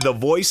 Baseball with the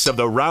voice of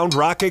the Round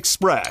Rock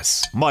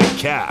Express, Mike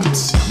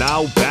Capps.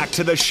 Now back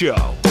to the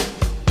show.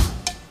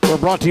 We're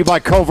brought to you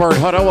by Covert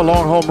Hutto, a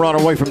long home run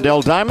away from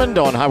Del Diamond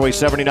on Highway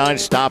 79.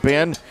 Stop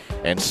in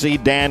and see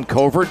Dan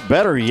Covert.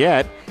 Better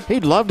yet,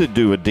 he'd love to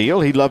do a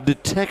deal. He'd love to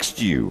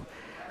text you.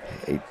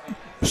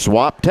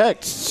 Swap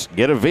texts,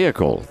 get a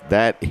vehicle.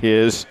 That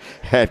is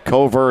at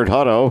Covert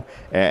Hutto,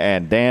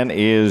 and Dan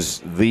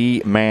is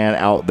the man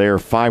out there.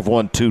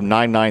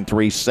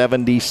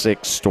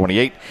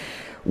 512-993-7628.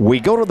 We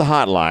go to the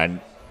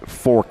hotline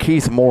for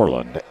Keith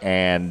Moreland,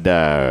 and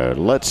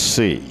let's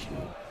see.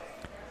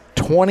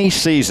 20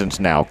 seasons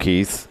now,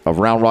 Keith, of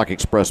Round Rock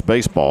Express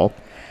baseball,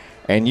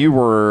 and you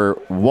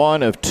were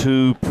one of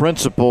two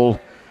principal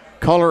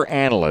color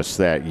analysts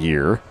that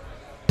year.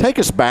 Take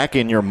us back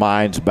in your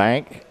mind's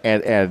bank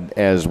and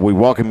as we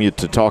welcome you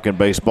to Talking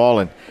Baseball,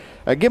 and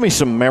give me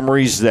some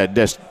memories that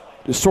just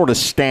sort of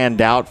stand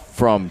out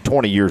from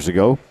 20 years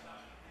ago.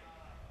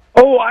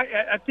 Oh,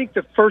 I think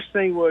the first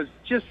thing was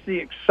just the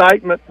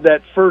excitement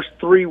that first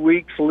 3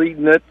 weeks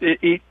leading it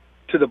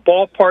to the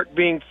ballpark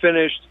being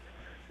finished,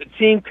 the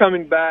team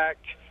coming back,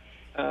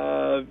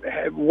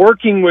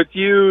 working with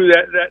you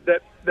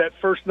that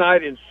first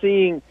night and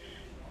seeing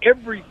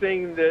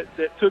everything that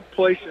took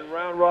place in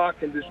Round Rock,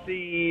 and to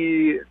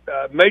see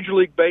Major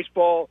League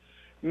Baseball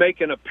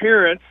make an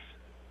appearance,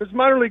 because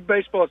minor league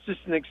baseball is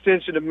just an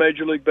extension of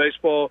Major League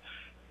Baseball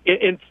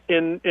in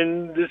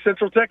the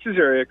Central Texas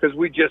area, because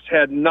we just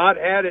had not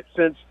had it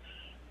since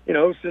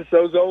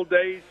those old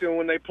days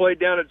when they played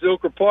down at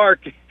Dierker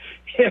Park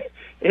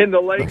in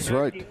the late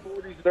 1940s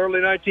and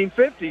early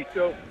 1950s.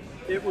 So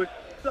it was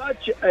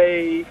such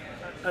an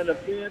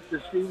event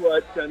to see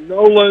what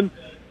Nolan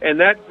and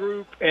that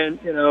group, and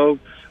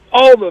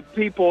all the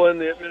people in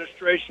the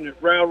administration at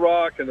Round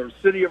Rock and the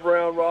city of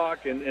Round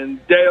Rock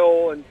and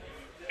Dale and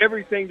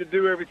everything to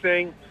do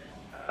everything.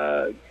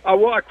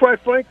 Quite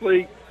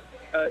frankly,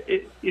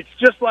 it's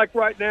just like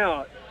right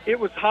now.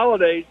 It was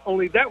holidays,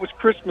 only that was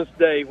Christmas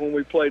Day when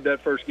we played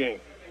that first game.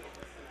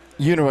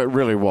 It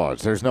really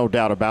was. There's no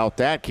doubt about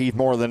that. Keith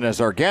Moreland is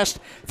our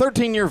guest.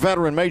 13-year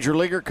veteran major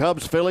leaguer,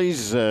 Cubs,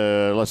 Phillies.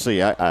 Let's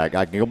see. I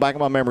can go back in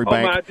my memory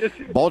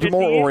bank.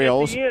 Baltimore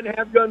Orioles. At the end,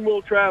 have gun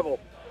will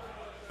travel.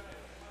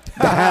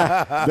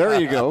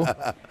 There you go.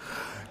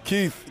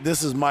 Keith,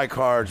 this is Mike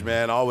Harge,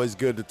 man. Always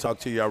good to talk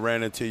to you. I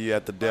ran into you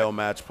at the Dale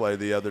match play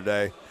the other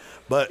day.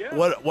 But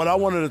what I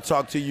wanted to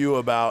talk to you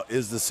about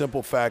is the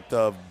simple fact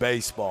of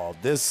baseball.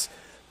 This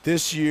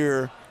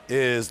year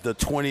is the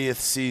 20th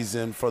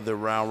season for the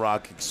Round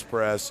Rock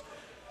Express.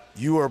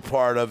 You are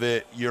part of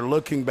it. You're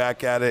looking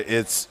back at it.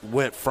 It's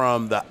went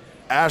from the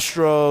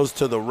Astros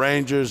to the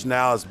Rangers.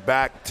 Now it's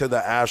back to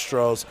the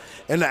Astros.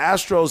 And the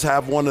Astros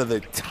have one of the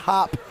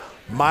top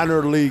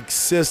minor league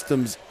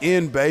systems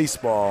in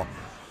baseball.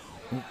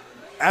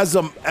 As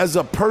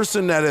a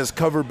person that has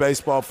covered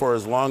baseball for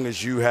as long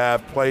as you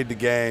have, played the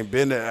game,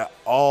 been at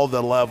all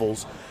the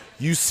levels,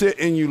 you sit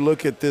and you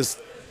look at this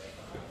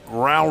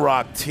Round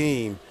Rock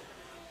team,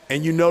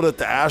 and you know that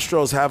the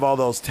Astros have all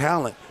those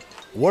talent.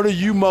 What are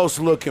you most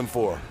looking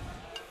for?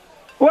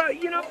 Well,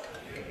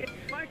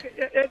 Mike,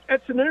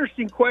 that's an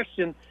interesting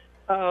question.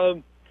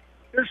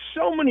 There's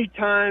so many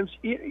times,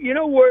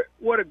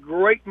 what a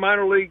great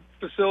minor league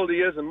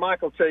facility is, and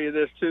Mike will tell you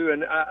this too,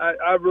 and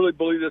I really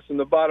believe this in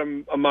the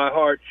bottom of my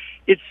heart.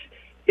 It's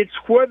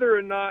whether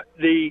or not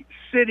the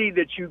city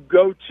that you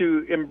go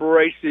to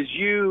embraces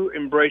you,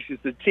 embraces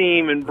the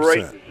team,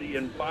 embraces the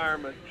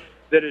environment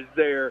that is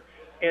there.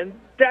 And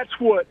that's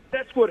what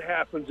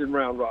happens in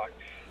Round Rock.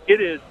 It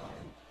is.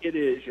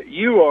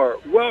 You are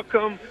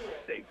welcome.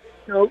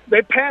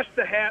 They passed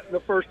the hat in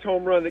the first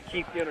home run that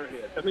Keith Yenner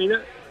hit. I mean,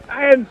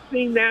 I hadn't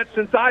seen that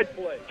since I'd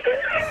played.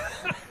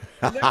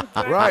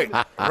 Right.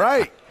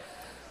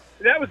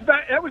 That was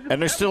back.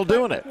 And they're still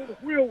doing it. The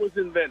wheel was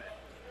invented.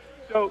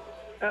 So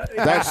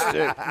that's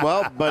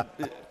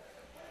but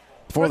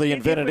for the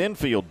invented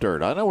infield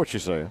dirt, I know what you're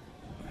saying.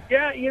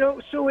 Yeah,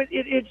 so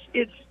it's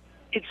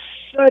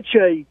such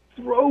a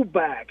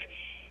throwback.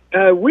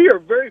 We are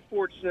very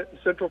fortunate in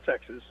Central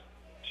Texas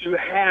to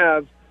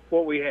have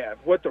what we have,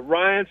 what the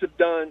Ryans have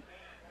done,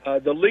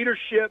 the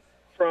leadership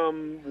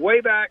from way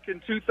back in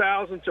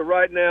 2000 to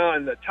right now,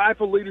 and the type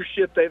of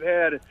leadership they've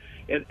had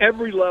at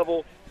every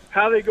level,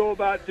 how they go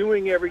about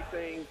doing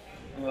everything.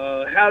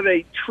 how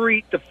they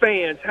treat the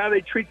fans, how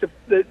they treat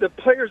the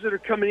players that are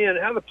coming in,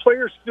 how the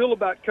players feel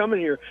about coming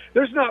here.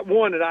 There's not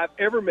one that I've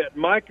ever met.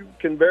 Mike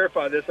can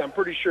verify this, I'm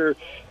pretty sure,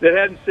 that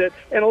hadn't said,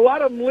 and a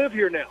lot of them live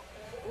here now.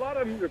 A lot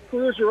of them, their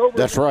careers are over.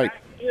 That's right.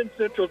 In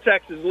Central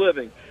Texas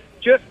living,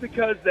 just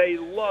because they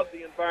love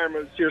the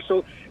environment here.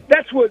 So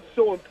that's what's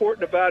so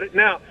important about it.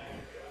 Now,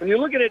 when you're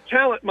looking at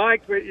talent,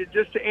 Mike,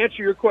 just to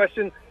answer your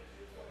question,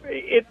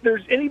 if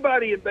there's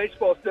anybody in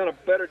baseball that's done a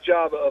better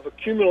job of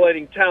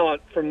accumulating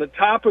talent from the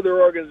top of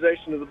their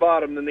organization to the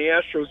bottom than the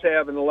Astros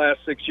have in the last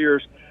 6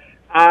 years,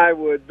 I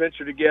would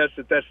venture to guess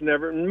that that's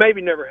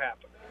maybe never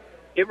happened.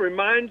 It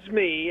reminds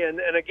me, and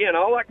again,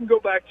 all I can go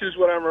back to is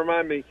what I'm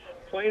remind me,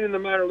 playing in the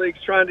minor leagues,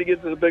 trying to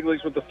get to the big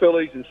leagues with the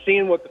Phillies and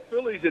seeing what the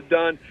Phillies had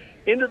done.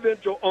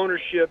 Individual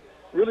ownership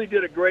really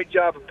did a great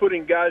job of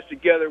putting guys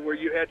together where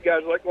you had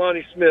guys like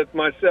Lonnie Smith,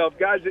 myself,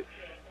 guys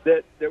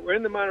that were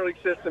in the minor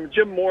league system,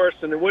 Jim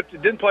Morrison, and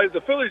didn't play with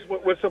the Phillies,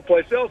 went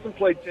someplace else and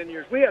played 10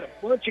 years. We had a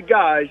bunch of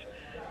guys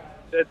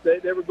that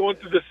they were going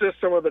through the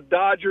system of the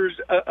Dodgers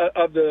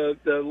of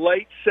the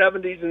late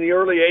 70s and the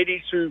early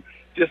 80s who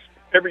just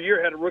every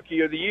year had a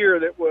rookie of the year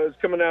that was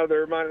coming out of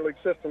their minor league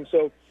system.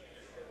 So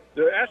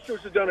the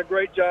Astros have done a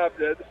great job.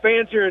 The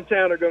fans here in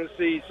town are going to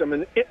see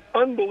some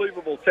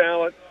unbelievable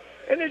talent,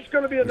 and it's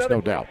going to be another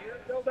no doubt.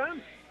 Well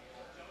done.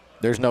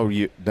 There's no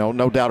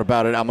doubt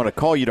about it. I'm going to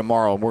call you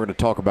tomorrow, and we're going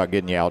to talk about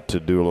getting you out to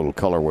do a little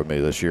color with me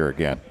this year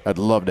again. I'd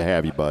love to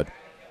have you, bud.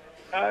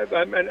 I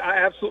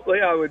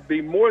I would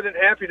be more than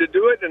happy to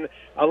do it, and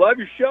I love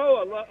your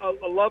show.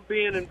 I love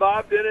being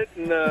involved in it,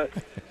 and I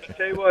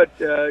tell you what,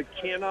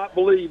 cannot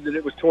believe that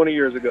it was 20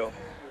 years ago.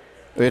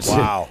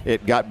 Wow.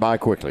 It got by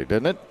quickly,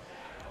 didn't it?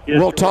 Yes,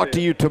 we'll talk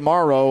to you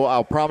tomorrow.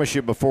 I'll promise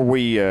you before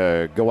we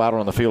go out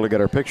on the field to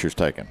get our pictures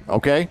taken.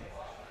 Okay?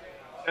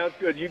 Sounds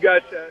good. You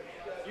guys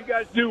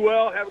do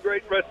well. Have a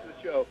great rest of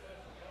the show.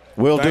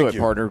 We'll do Thank it, you.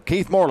 partner.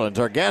 Keith Moreland's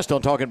our guest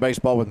on Talking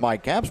Baseball with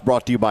Mike Capps,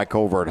 brought to you by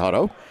Covert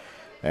Hutto.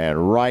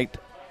 And right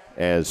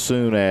as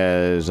soon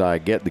as I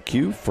get the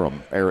cue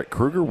from Eric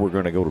Kruger, we're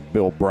going to go to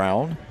Bill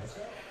Brown.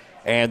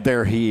 And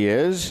there he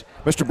is.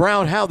 Mr.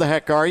 Brown, how the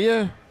heck are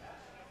you?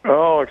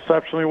 Oh,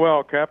 exceptionally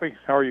well, Cappy.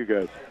 How are you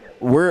guys?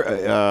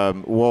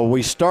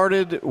 We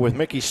started with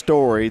Mickey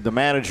Storey, the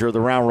manager of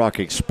the Round Rock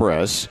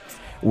Express.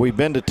 We've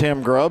been to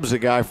Tim Grubbs, the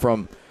guy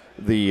from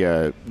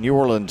the New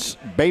Orleans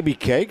Baby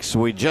Cakes.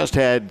 We just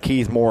had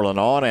Keith Moreland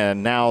on,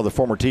 and now the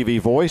former TV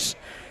voice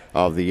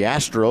of the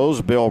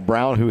Astros, Bill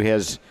Brown, who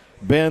has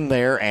been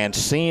there and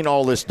seen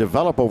all this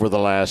develop over the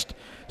last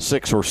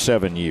 6 or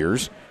 7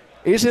 years.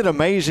 Is it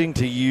amazing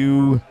to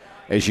you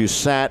as you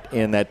sat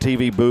in that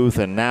TV booth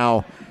and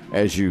now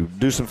as you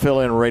do some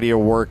fill-in radio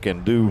work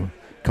and do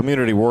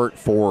community work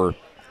for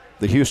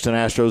the Houston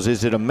Astros,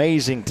 is it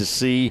amazing to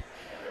see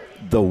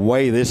the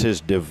way this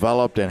has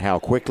developed and how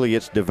quickly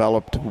it's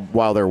developed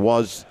while there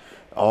was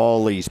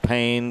all these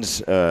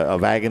pains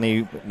of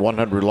agony,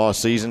 100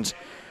 lost seasons?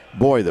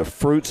 Boy, the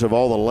fruits of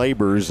all the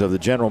labors of the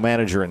general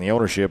manager and the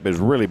ownership is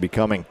really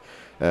becoming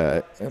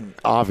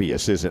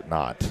obvious, is it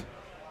not?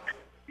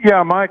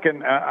 Yeah, Mike,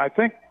 and I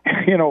think,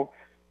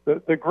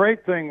 the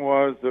great thing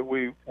was that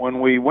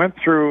when we went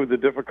through the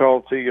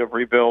difficulty of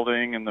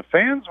rebuilding, and the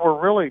fans were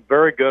really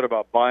very good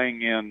about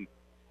buying in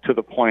to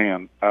the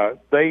plan.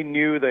 They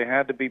knew they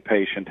had to be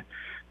patient.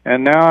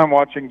 And now I'm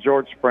watching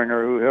George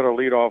Springer, who hit a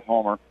leadoff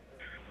homer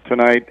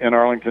tonight in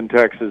Arlington,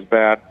 Texas,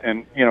 bat.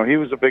 And, he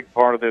was a big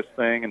part of this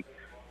thing. And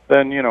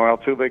then,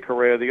 Altuve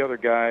Correa, the other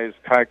guys,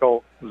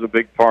 Keuchel was a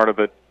big part of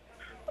it.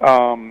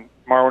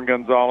 Marwin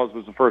Gonzalez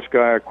was the first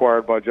guy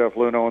acquired by Jeff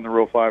Luhnow in the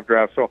Rule 5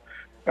 draft. So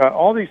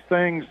all these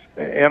things,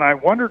 and I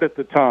wondered at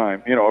the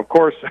time, of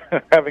course,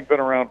 having been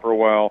around for a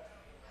while,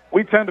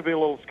 we tend to be a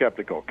little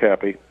skeptical,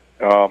 Cappy.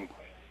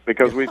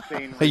 Because we've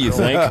seen you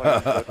think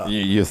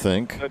you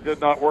think that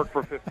did not work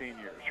for 15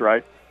 years,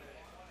 right?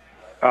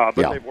 But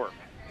they've worked.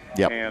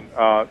 Yep.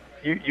 And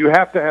you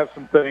have to have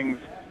some things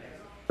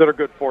that are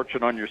good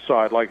fortune on your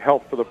side, like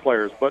health for the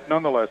players. But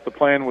nonetheless, the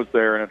plan was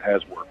there and it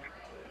has worked.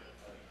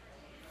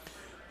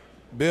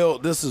 Bill,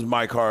 this is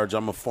Mike Harge.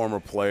 I'm a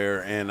former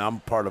player, and I'm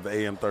part of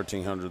AM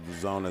 1300 The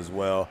Zone as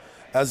well.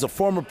 As a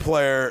former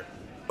player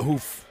who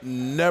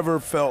never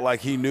felt like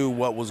he knew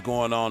what was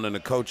going on in the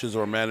coaches'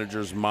 or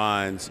managers'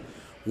 minds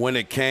when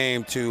it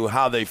came to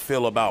how they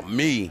feel about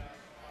me,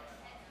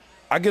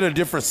 I get a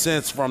different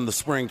sense from the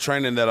spring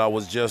training that I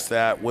was just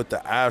at with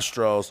the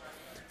Astros.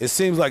 It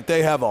seems like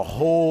they have a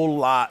whole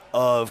lot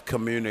of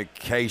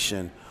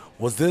communication.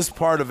 Was this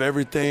part of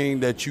everything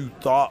that you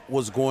thought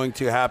was going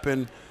to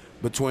happen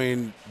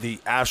between the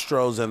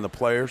Astros and the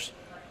players?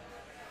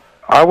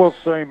 I will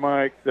say,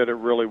 Mike, that it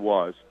really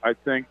was. I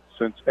think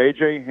since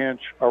A.J.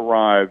 Hinch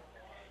arrived,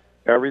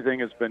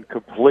 everything has been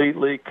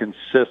completely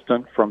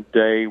consistent from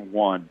day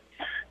one.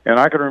 And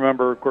I can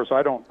remember, of course,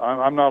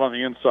 I'm not on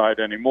the inside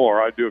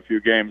anymore. I do a few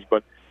games,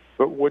 but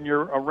when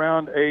you're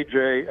around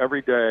A.J.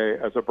 every day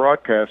as a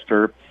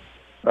broadcaster,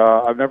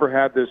 I've never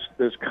had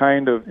this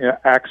kind of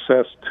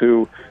access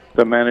to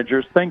the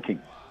manager's thinking.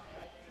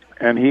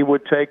 And he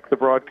would take the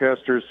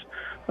broadcasters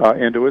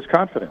into his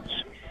confidence.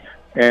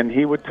 And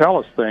he would tell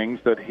us things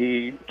that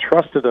he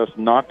trusted us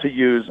not to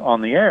use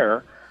on the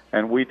air,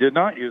 and we did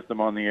not use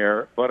them on the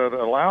air, but it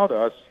allowed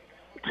us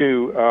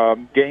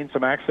to gain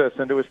some access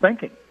into his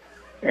thinking.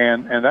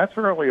 And that's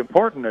really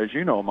important, as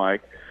you know,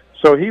 Mike.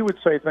 So he would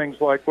say things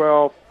like,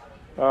 well,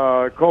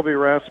 Colby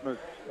Rasmus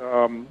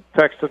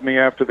texted me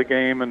after the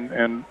game,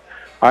 and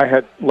I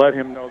had let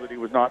him know that he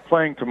was not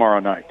playing tomorrow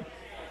night.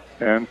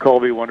 And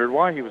Colby wondered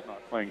why he was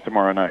not playing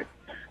tomorrow night.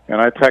 And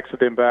I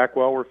texted him back,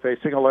 well, we're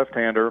facing a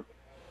left-hander,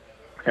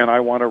 and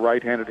I want a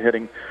right-handed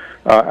hitting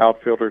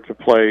outfielder to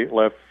play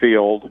left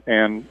field,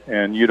 and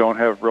you don't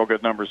have real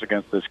good numbers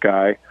against this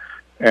guy.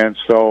 And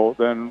so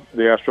then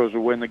the Astros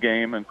would win the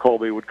game, and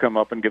Colby would come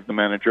up and give the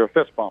manager a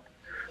fist bump.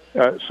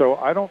 So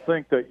I don't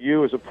think that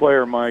you as a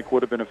player, Mike,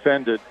 would have been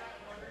offended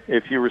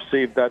if you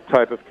received that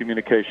type of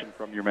communication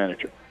from your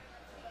manager.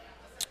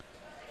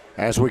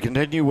 As we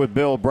continue with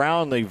Bill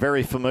Brown, the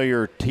very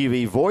familiar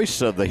TV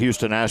voice of the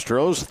Houston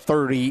Astros,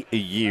 30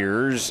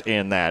 years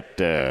in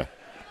that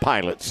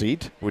pilot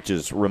seat, which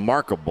is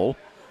remarkable,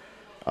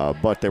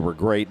 but they were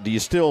great. Do you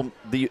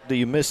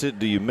miss it?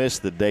 Do you miss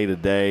the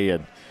day-to-day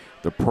and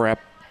the prep,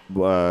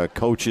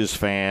 coaches,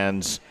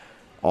 fans,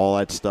 all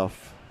that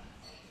stuff?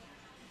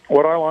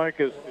 What I like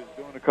is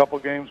doing a couple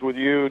games with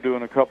you,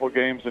 doing a couple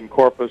games in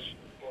Corpus,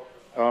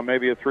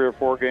 maybe a 3 or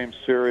 4 game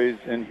series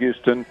in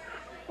Houston,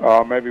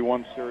 maybe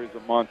one series a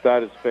month.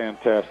 That is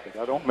fantastic.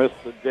 I don't miss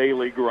the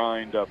daily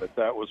grind of it.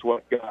 That was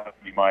what got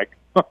me, Mike.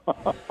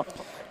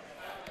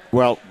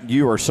 Well,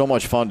 you are so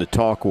much fun to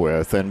talk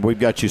with, and we've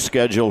got you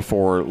scheduled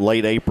for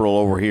late April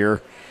over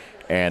here,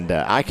 and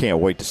I can't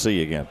wait to see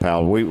you again,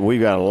 pal. We've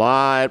got a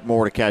lot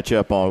more to catch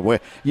up on.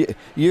 You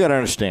got to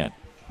understand,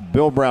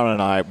 Bill Brown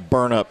and I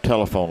burn up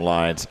telephone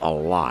lines a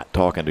lot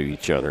talking to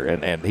each other,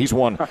 and he's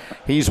one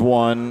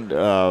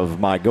of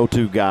my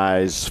go-to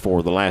guys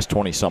for the last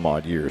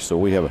 20-some-odd years, so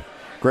we have a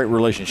great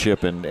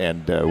relationship,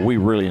 and we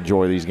really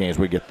enjoy these games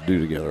we get to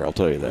do together, I'll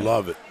tell you that.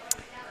 Love it.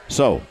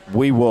 So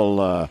we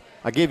will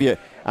I'll give you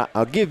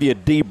a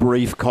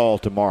debrief call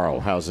tomorrow.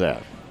 How's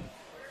that?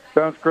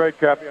 Sounds great,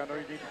 Cappy. I know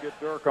you need to get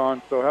Dirk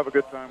on, so have a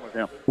good time with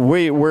him.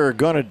 We're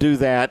going to do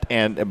that,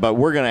 but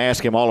we're going to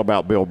ask him all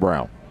about Bill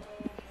Brown.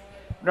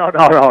 No,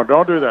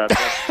 don't do that.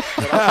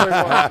 But I'll tell you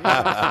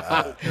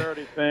what, he's a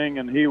charity thing,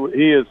 and he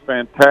is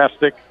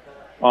fantastic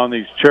on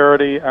these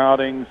charity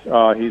outings.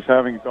 He's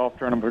having a golf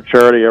tournament for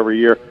charity every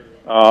year.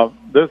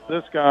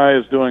 This guy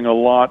is doing a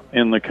lot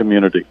in the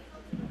community.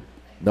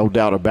 No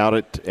doubt about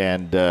it,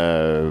 and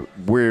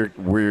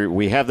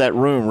we have that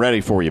room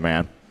ready for you,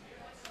 man.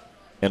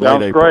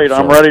 Sounds great.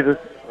 I'm ready to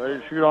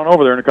shoot on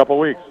over there in a couple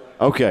of weeks.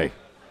 Okay.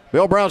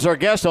 Bill Brown's our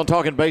guest on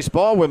Talking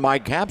Baseball with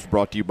Mike Capps,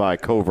 brought to you by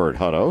Covert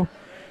Hutto.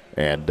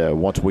 And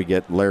once we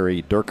get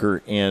Larry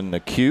Dierker in the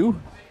queue,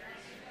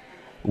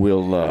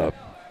 we'll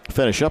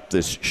finish up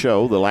this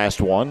show, the last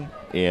one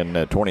in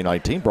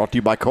 2019, brought to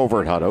you by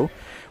Covert Hutto.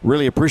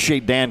 Really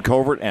appreciate Dan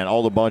Covert and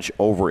all the bunch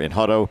over in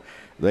Hutto.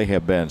 They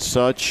have been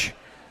such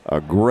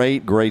a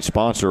great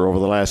sponsor over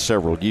the last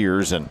several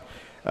years. And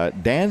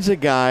Dan's a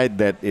guy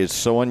that is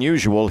so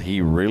unusual,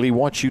 he really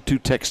wants you to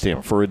text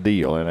him for a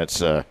deal. And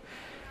it's I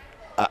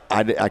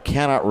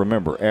cannot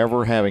remember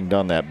ever having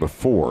done that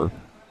before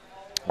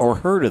or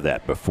heard of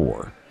that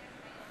before.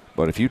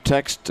 But if you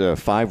text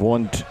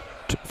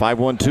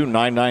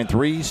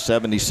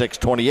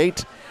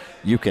 512-993-7628,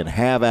 you can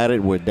have at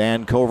it with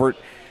Dan Covert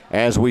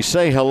as we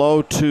say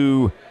hello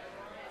to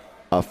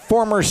a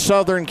former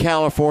Southern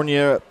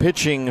California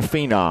pitching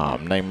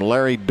phenom named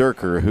Larry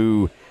Dierker,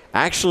 who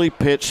actually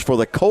pitched for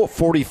the Colt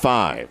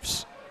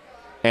 45s.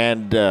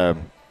 And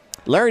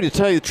Larry, to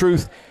tell you the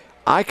truth,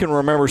 I can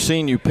remember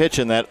seeing you pitch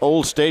in that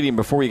old stadium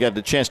before you got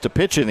the chance to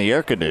pitch in the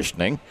air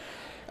conditioning.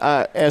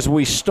 As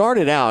we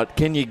started out,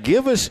 can you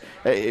give us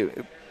I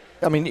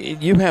mean,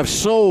 you have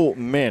so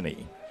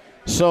many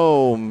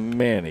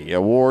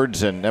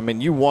awards, and, I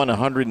mean, you won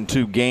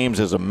 102 games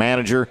as a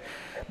manager,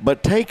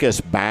 but take us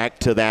back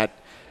to that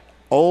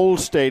old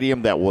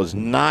stadium that was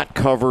not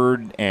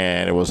covered,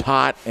 and it was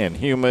hot and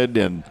humid,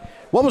 and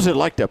what was it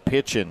like to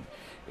pitch in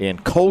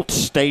Colt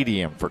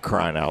Stadium, for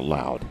crying out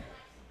loud?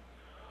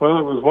 Well,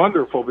 it was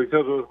wonderful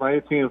because it was my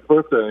 18th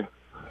birthday.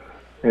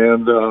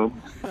 And,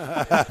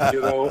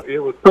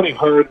 it was pretty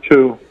hard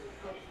to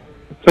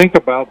think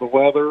about the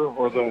weather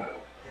or the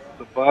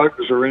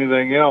bugs or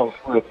anything else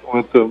with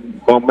the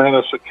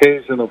momentous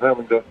occasion of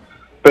having to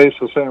face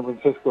the San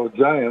Francisco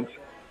Giants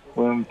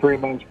when 3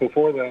 months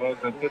before that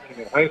I'd been pitching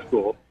in high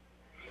school.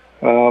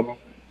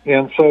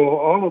 And so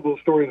all of those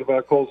stories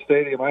about Colt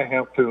Stadium I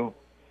have to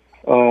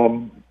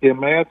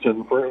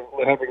imagine, for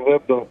having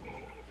lived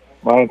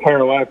my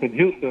entire life in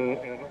Houston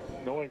and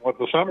knowing what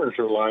the summers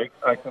are like.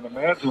 I can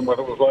imagine what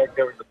it was like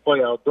having to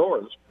play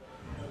outdoors.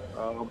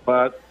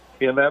 But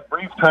in that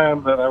brief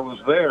time that I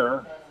was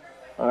there,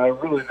 I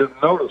really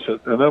didn't notice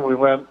it. And then we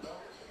went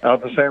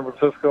out to San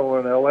Francisco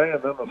and L.A.,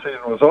 and then the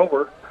season was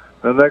over.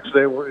 The next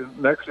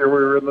year we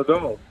were in the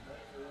Dome.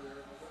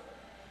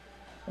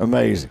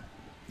 Amazing.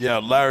 Yeah,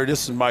 Larry,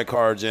 this is Mike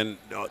Harge. And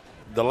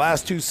the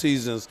last 2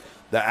 seasons,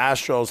 the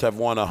Astros have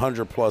won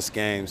 100-plus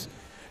games.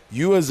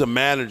 You as a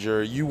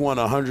manager, you won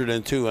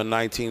 102 in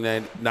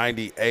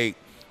 1998.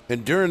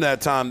 And during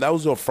that time, that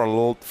was a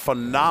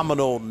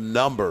phenomenal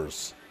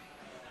numbers.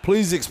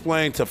 Please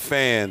explain to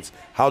fans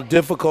how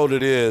difficult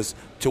it is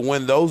to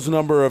win those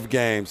number of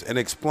games, and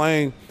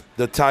explain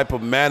the type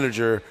of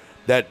manager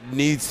that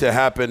needs to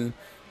happen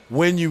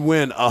when you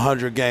win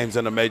 100 games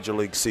in a major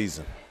league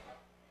season.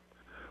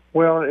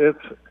 Well,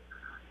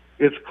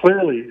 it's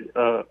clearly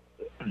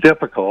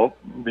difficult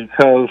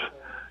because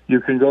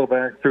you can go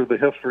back through the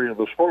history of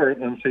the sport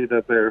and see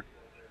that there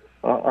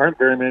aren't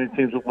very many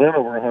teams that win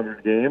over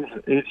 100 games.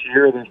 Each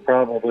year there's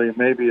probably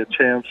maybe a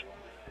chance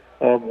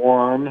of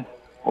one,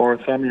 or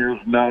some years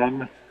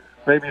none,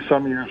 maybe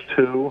some years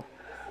two.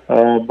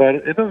 But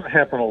it doesn't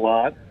happen a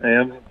lot,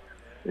 and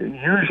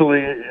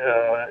usually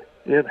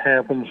it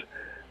happens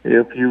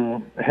if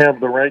you have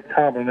the right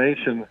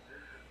combination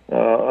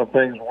of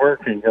things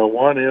working.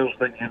 One is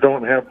that you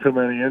don't have too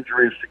many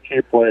injuries to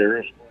key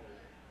players.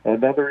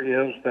 Another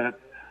is that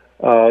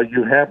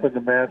you happen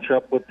to match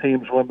up with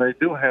teams when they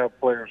do have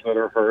players that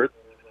are hurt.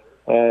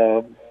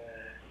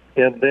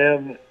 And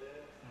then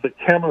the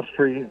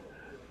chemistry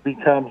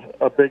becomes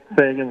a big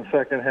thing in the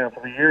second half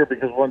of the year,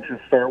 because once you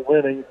start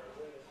winning,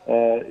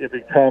 it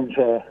becomes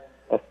a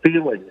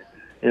feeling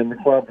in the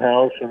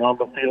clubhouse and on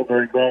the field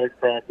during batting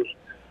practice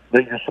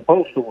that you're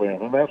supposed to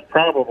win. And that's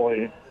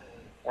probably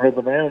where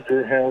the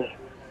manager has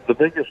the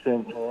biggest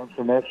influence,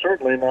 and that's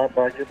certainly not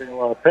by giving a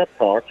lot of pep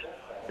talks.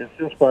 It's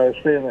just by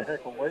staying the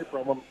heck away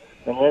from them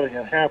and letting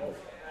it happen.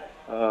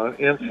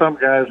 And some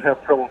guys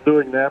have trouble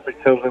doing that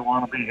because they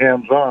want to be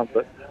hands-on.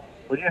 But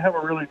when you have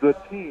a really good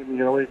team,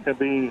 it can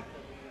be,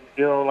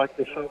 like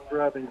the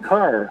self-driving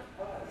car.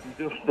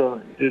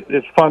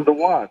 It's fun to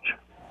watch.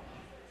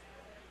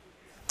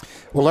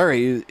 Well,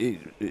 Larry,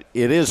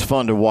 it is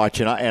fun to watch,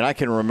 and I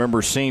can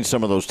remember seeing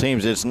some of those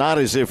teams. It's not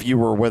as if you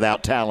were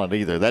without talent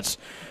either. That's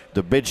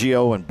the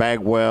Biggio and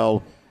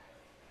Bagwell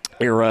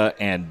era,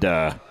 and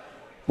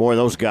boy,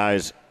 those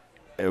guys,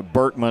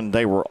 Berkman,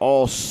 they were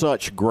all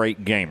such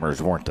great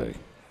gamers, weren't they?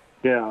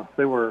 Yeah,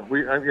 they were.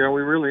 We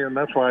really, and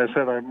that's why I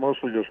said I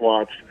mostly just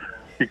watched,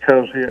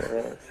 because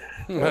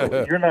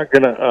you're not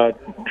going to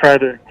try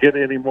to get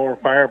any more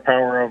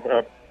firepower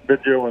of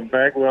Biggio and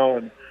Bagwell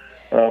and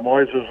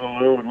Moises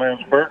Alou and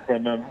Lance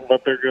Berkman than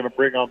what they're going to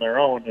bring on their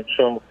own. And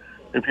so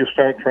if you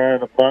start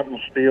trying to bunt and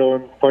steal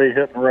and play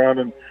hit and run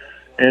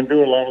and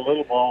do a lot of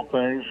little ball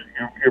things,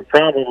 you're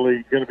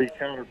probably going to be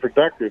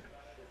counterproductive.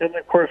 And,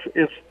 of course,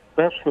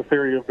 that's the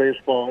theory of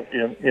baseball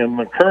in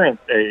the current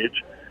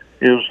age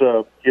is,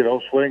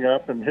 swing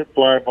up and hit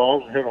fly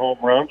balls and hit home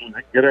runs and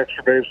get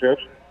extra base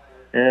hits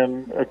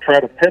and try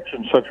to pitch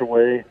in such a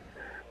way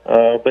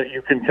that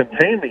you can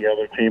contain the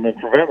other team and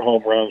prevent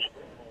home runs.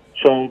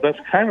 So that's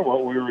kind of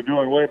what we were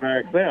doing way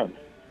back then.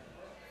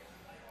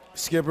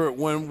 Skipper,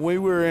 when we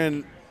were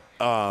in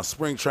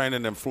spring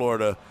training in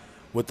Florida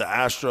with the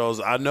Astros,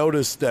 I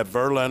noticed that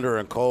Verlander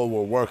and Cole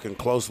were working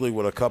closely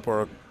with a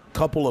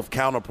couple of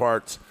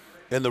counterparts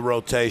in the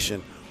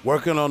rotation,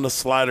 working on the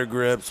slider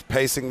grips,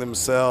 pacing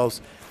themselves,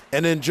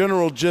 and in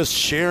general just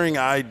sharing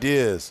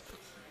ideas.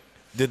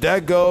 Did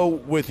that go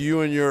with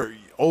you and your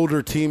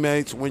older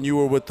teammates when you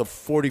were with the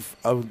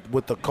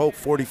Colt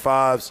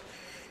 45s?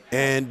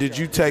 And did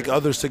you take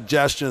other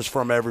suggestions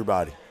from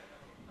everybody?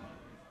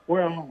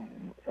 Well,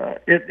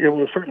 it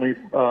was certainly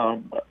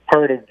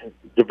part of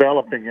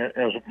developing it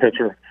as a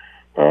pitcher.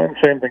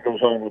 Same thing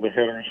goes on with the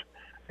hitters.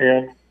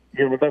 And,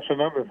 that's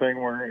another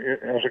thing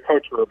where, as a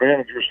coach or a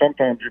manager,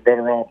 sometimes you're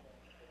better off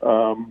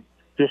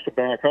just to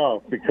back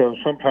off, because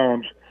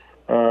sometimes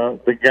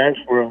the guys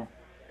will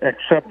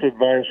accept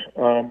advice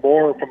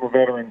more from a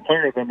veteran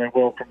player than they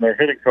will from their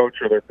hitting coach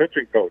or their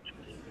pitching coach.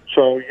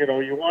 So,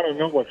 you want to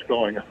know what's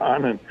going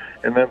on, and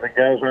then the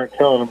guys aren't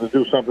telling them to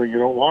do something you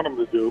don't want them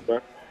to do.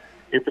 But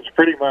if it's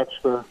pretty much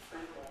the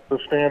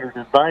standard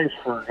advice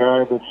for a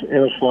guy that's in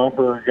a slump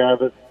or a guy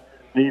that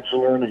needs to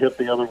learn to hit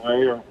the other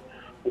way or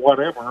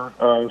whatever,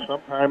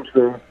 sometimes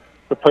the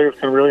players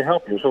can really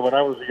help you. So when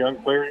I was a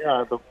young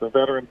player, the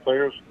veteran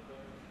players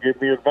gave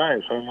me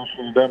advice. I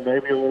listened to them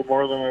maybe a little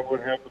more than I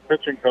would have the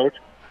pitching coach,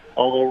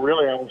 although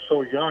really I was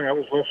so young, I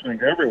was listening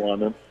to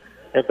everyone. And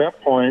at that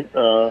point,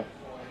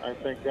 I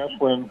think that's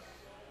when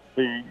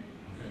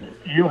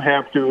you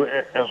have to,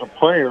 as a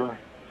player,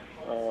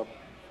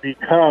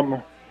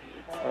 become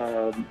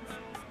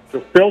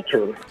the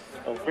filter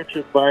of which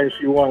advice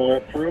you want to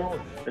let through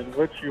and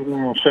which you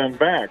want to send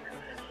back.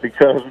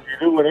 Because if you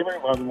do what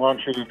everyone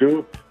wants you to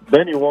do,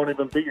 then you won't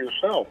even be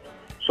yourself.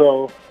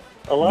 So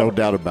a lot no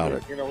doubt about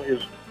it.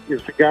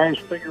 Is the guys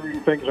figuring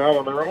things out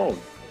on their own.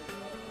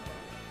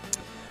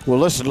 Well,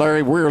 listen,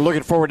 Larry, we're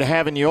looking forward to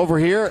having you over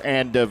here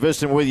and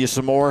visiting with you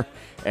some more,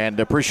 and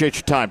appreciate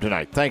your time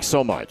tonight. Thanks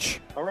so much.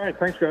 All right.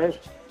 Thanks, guys.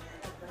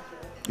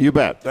 You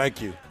bet.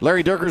 Thank you.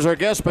 Larry Dierker's our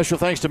guest. Special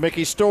thanks to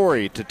Mickey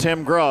Storey, to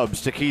Tim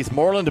Grubbs, to Keith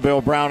Moreland, to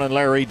Bill Brown and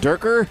Larry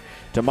Dierker,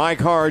 to Mike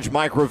Harge,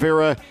 Mike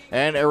Rivera,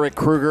 and Eric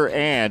Kruger,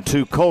 and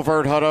to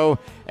Covert Hutto,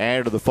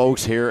 and to the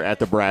folks here at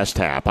the Brass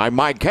Tap. I'm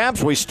Mike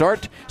Capps. We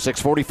start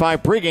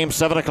 6:45 pregame,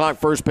 7 o'clock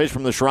first pitch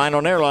from the Shrine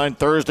on Airline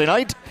Thursday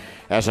night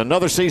as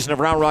another season of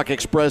Round Rock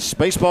Express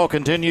baseball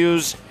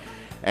continues.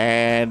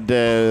 And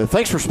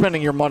thanks for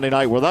spending your Monday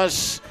night with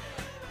us.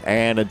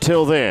 And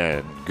until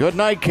then, good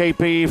night,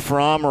 KP,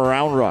 from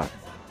Round Rock.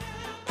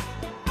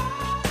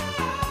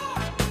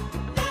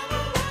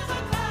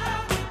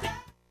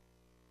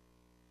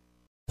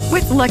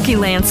 With Lucky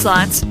Land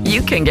Slots,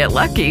 you can get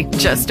lucky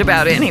just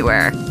about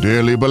anywhere.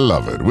 Dearly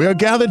beloved, we are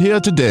gathered here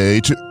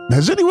today to...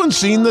 Has anyone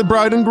seen the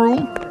bride and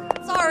groom?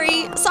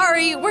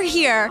 Sorry, we're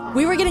here.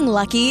 We were getting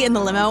lucky in the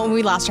limo and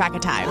we lost track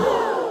of time.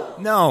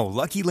 No,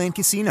 Lucky Land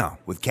Casino,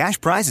 with cash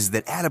prizes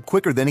that add up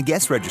quicker than a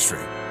guest registry.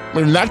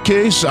 In that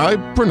case, I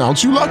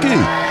pronounce you lucky.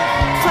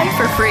 Play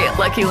for free at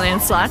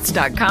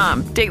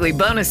LuckyLandSlots.com. Daily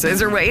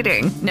bonuses are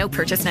waiting. No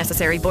purchase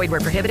necessary. Void where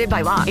prohibited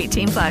by law.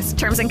 18+.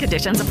 Terms and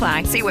conditions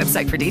apply. See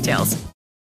website for details.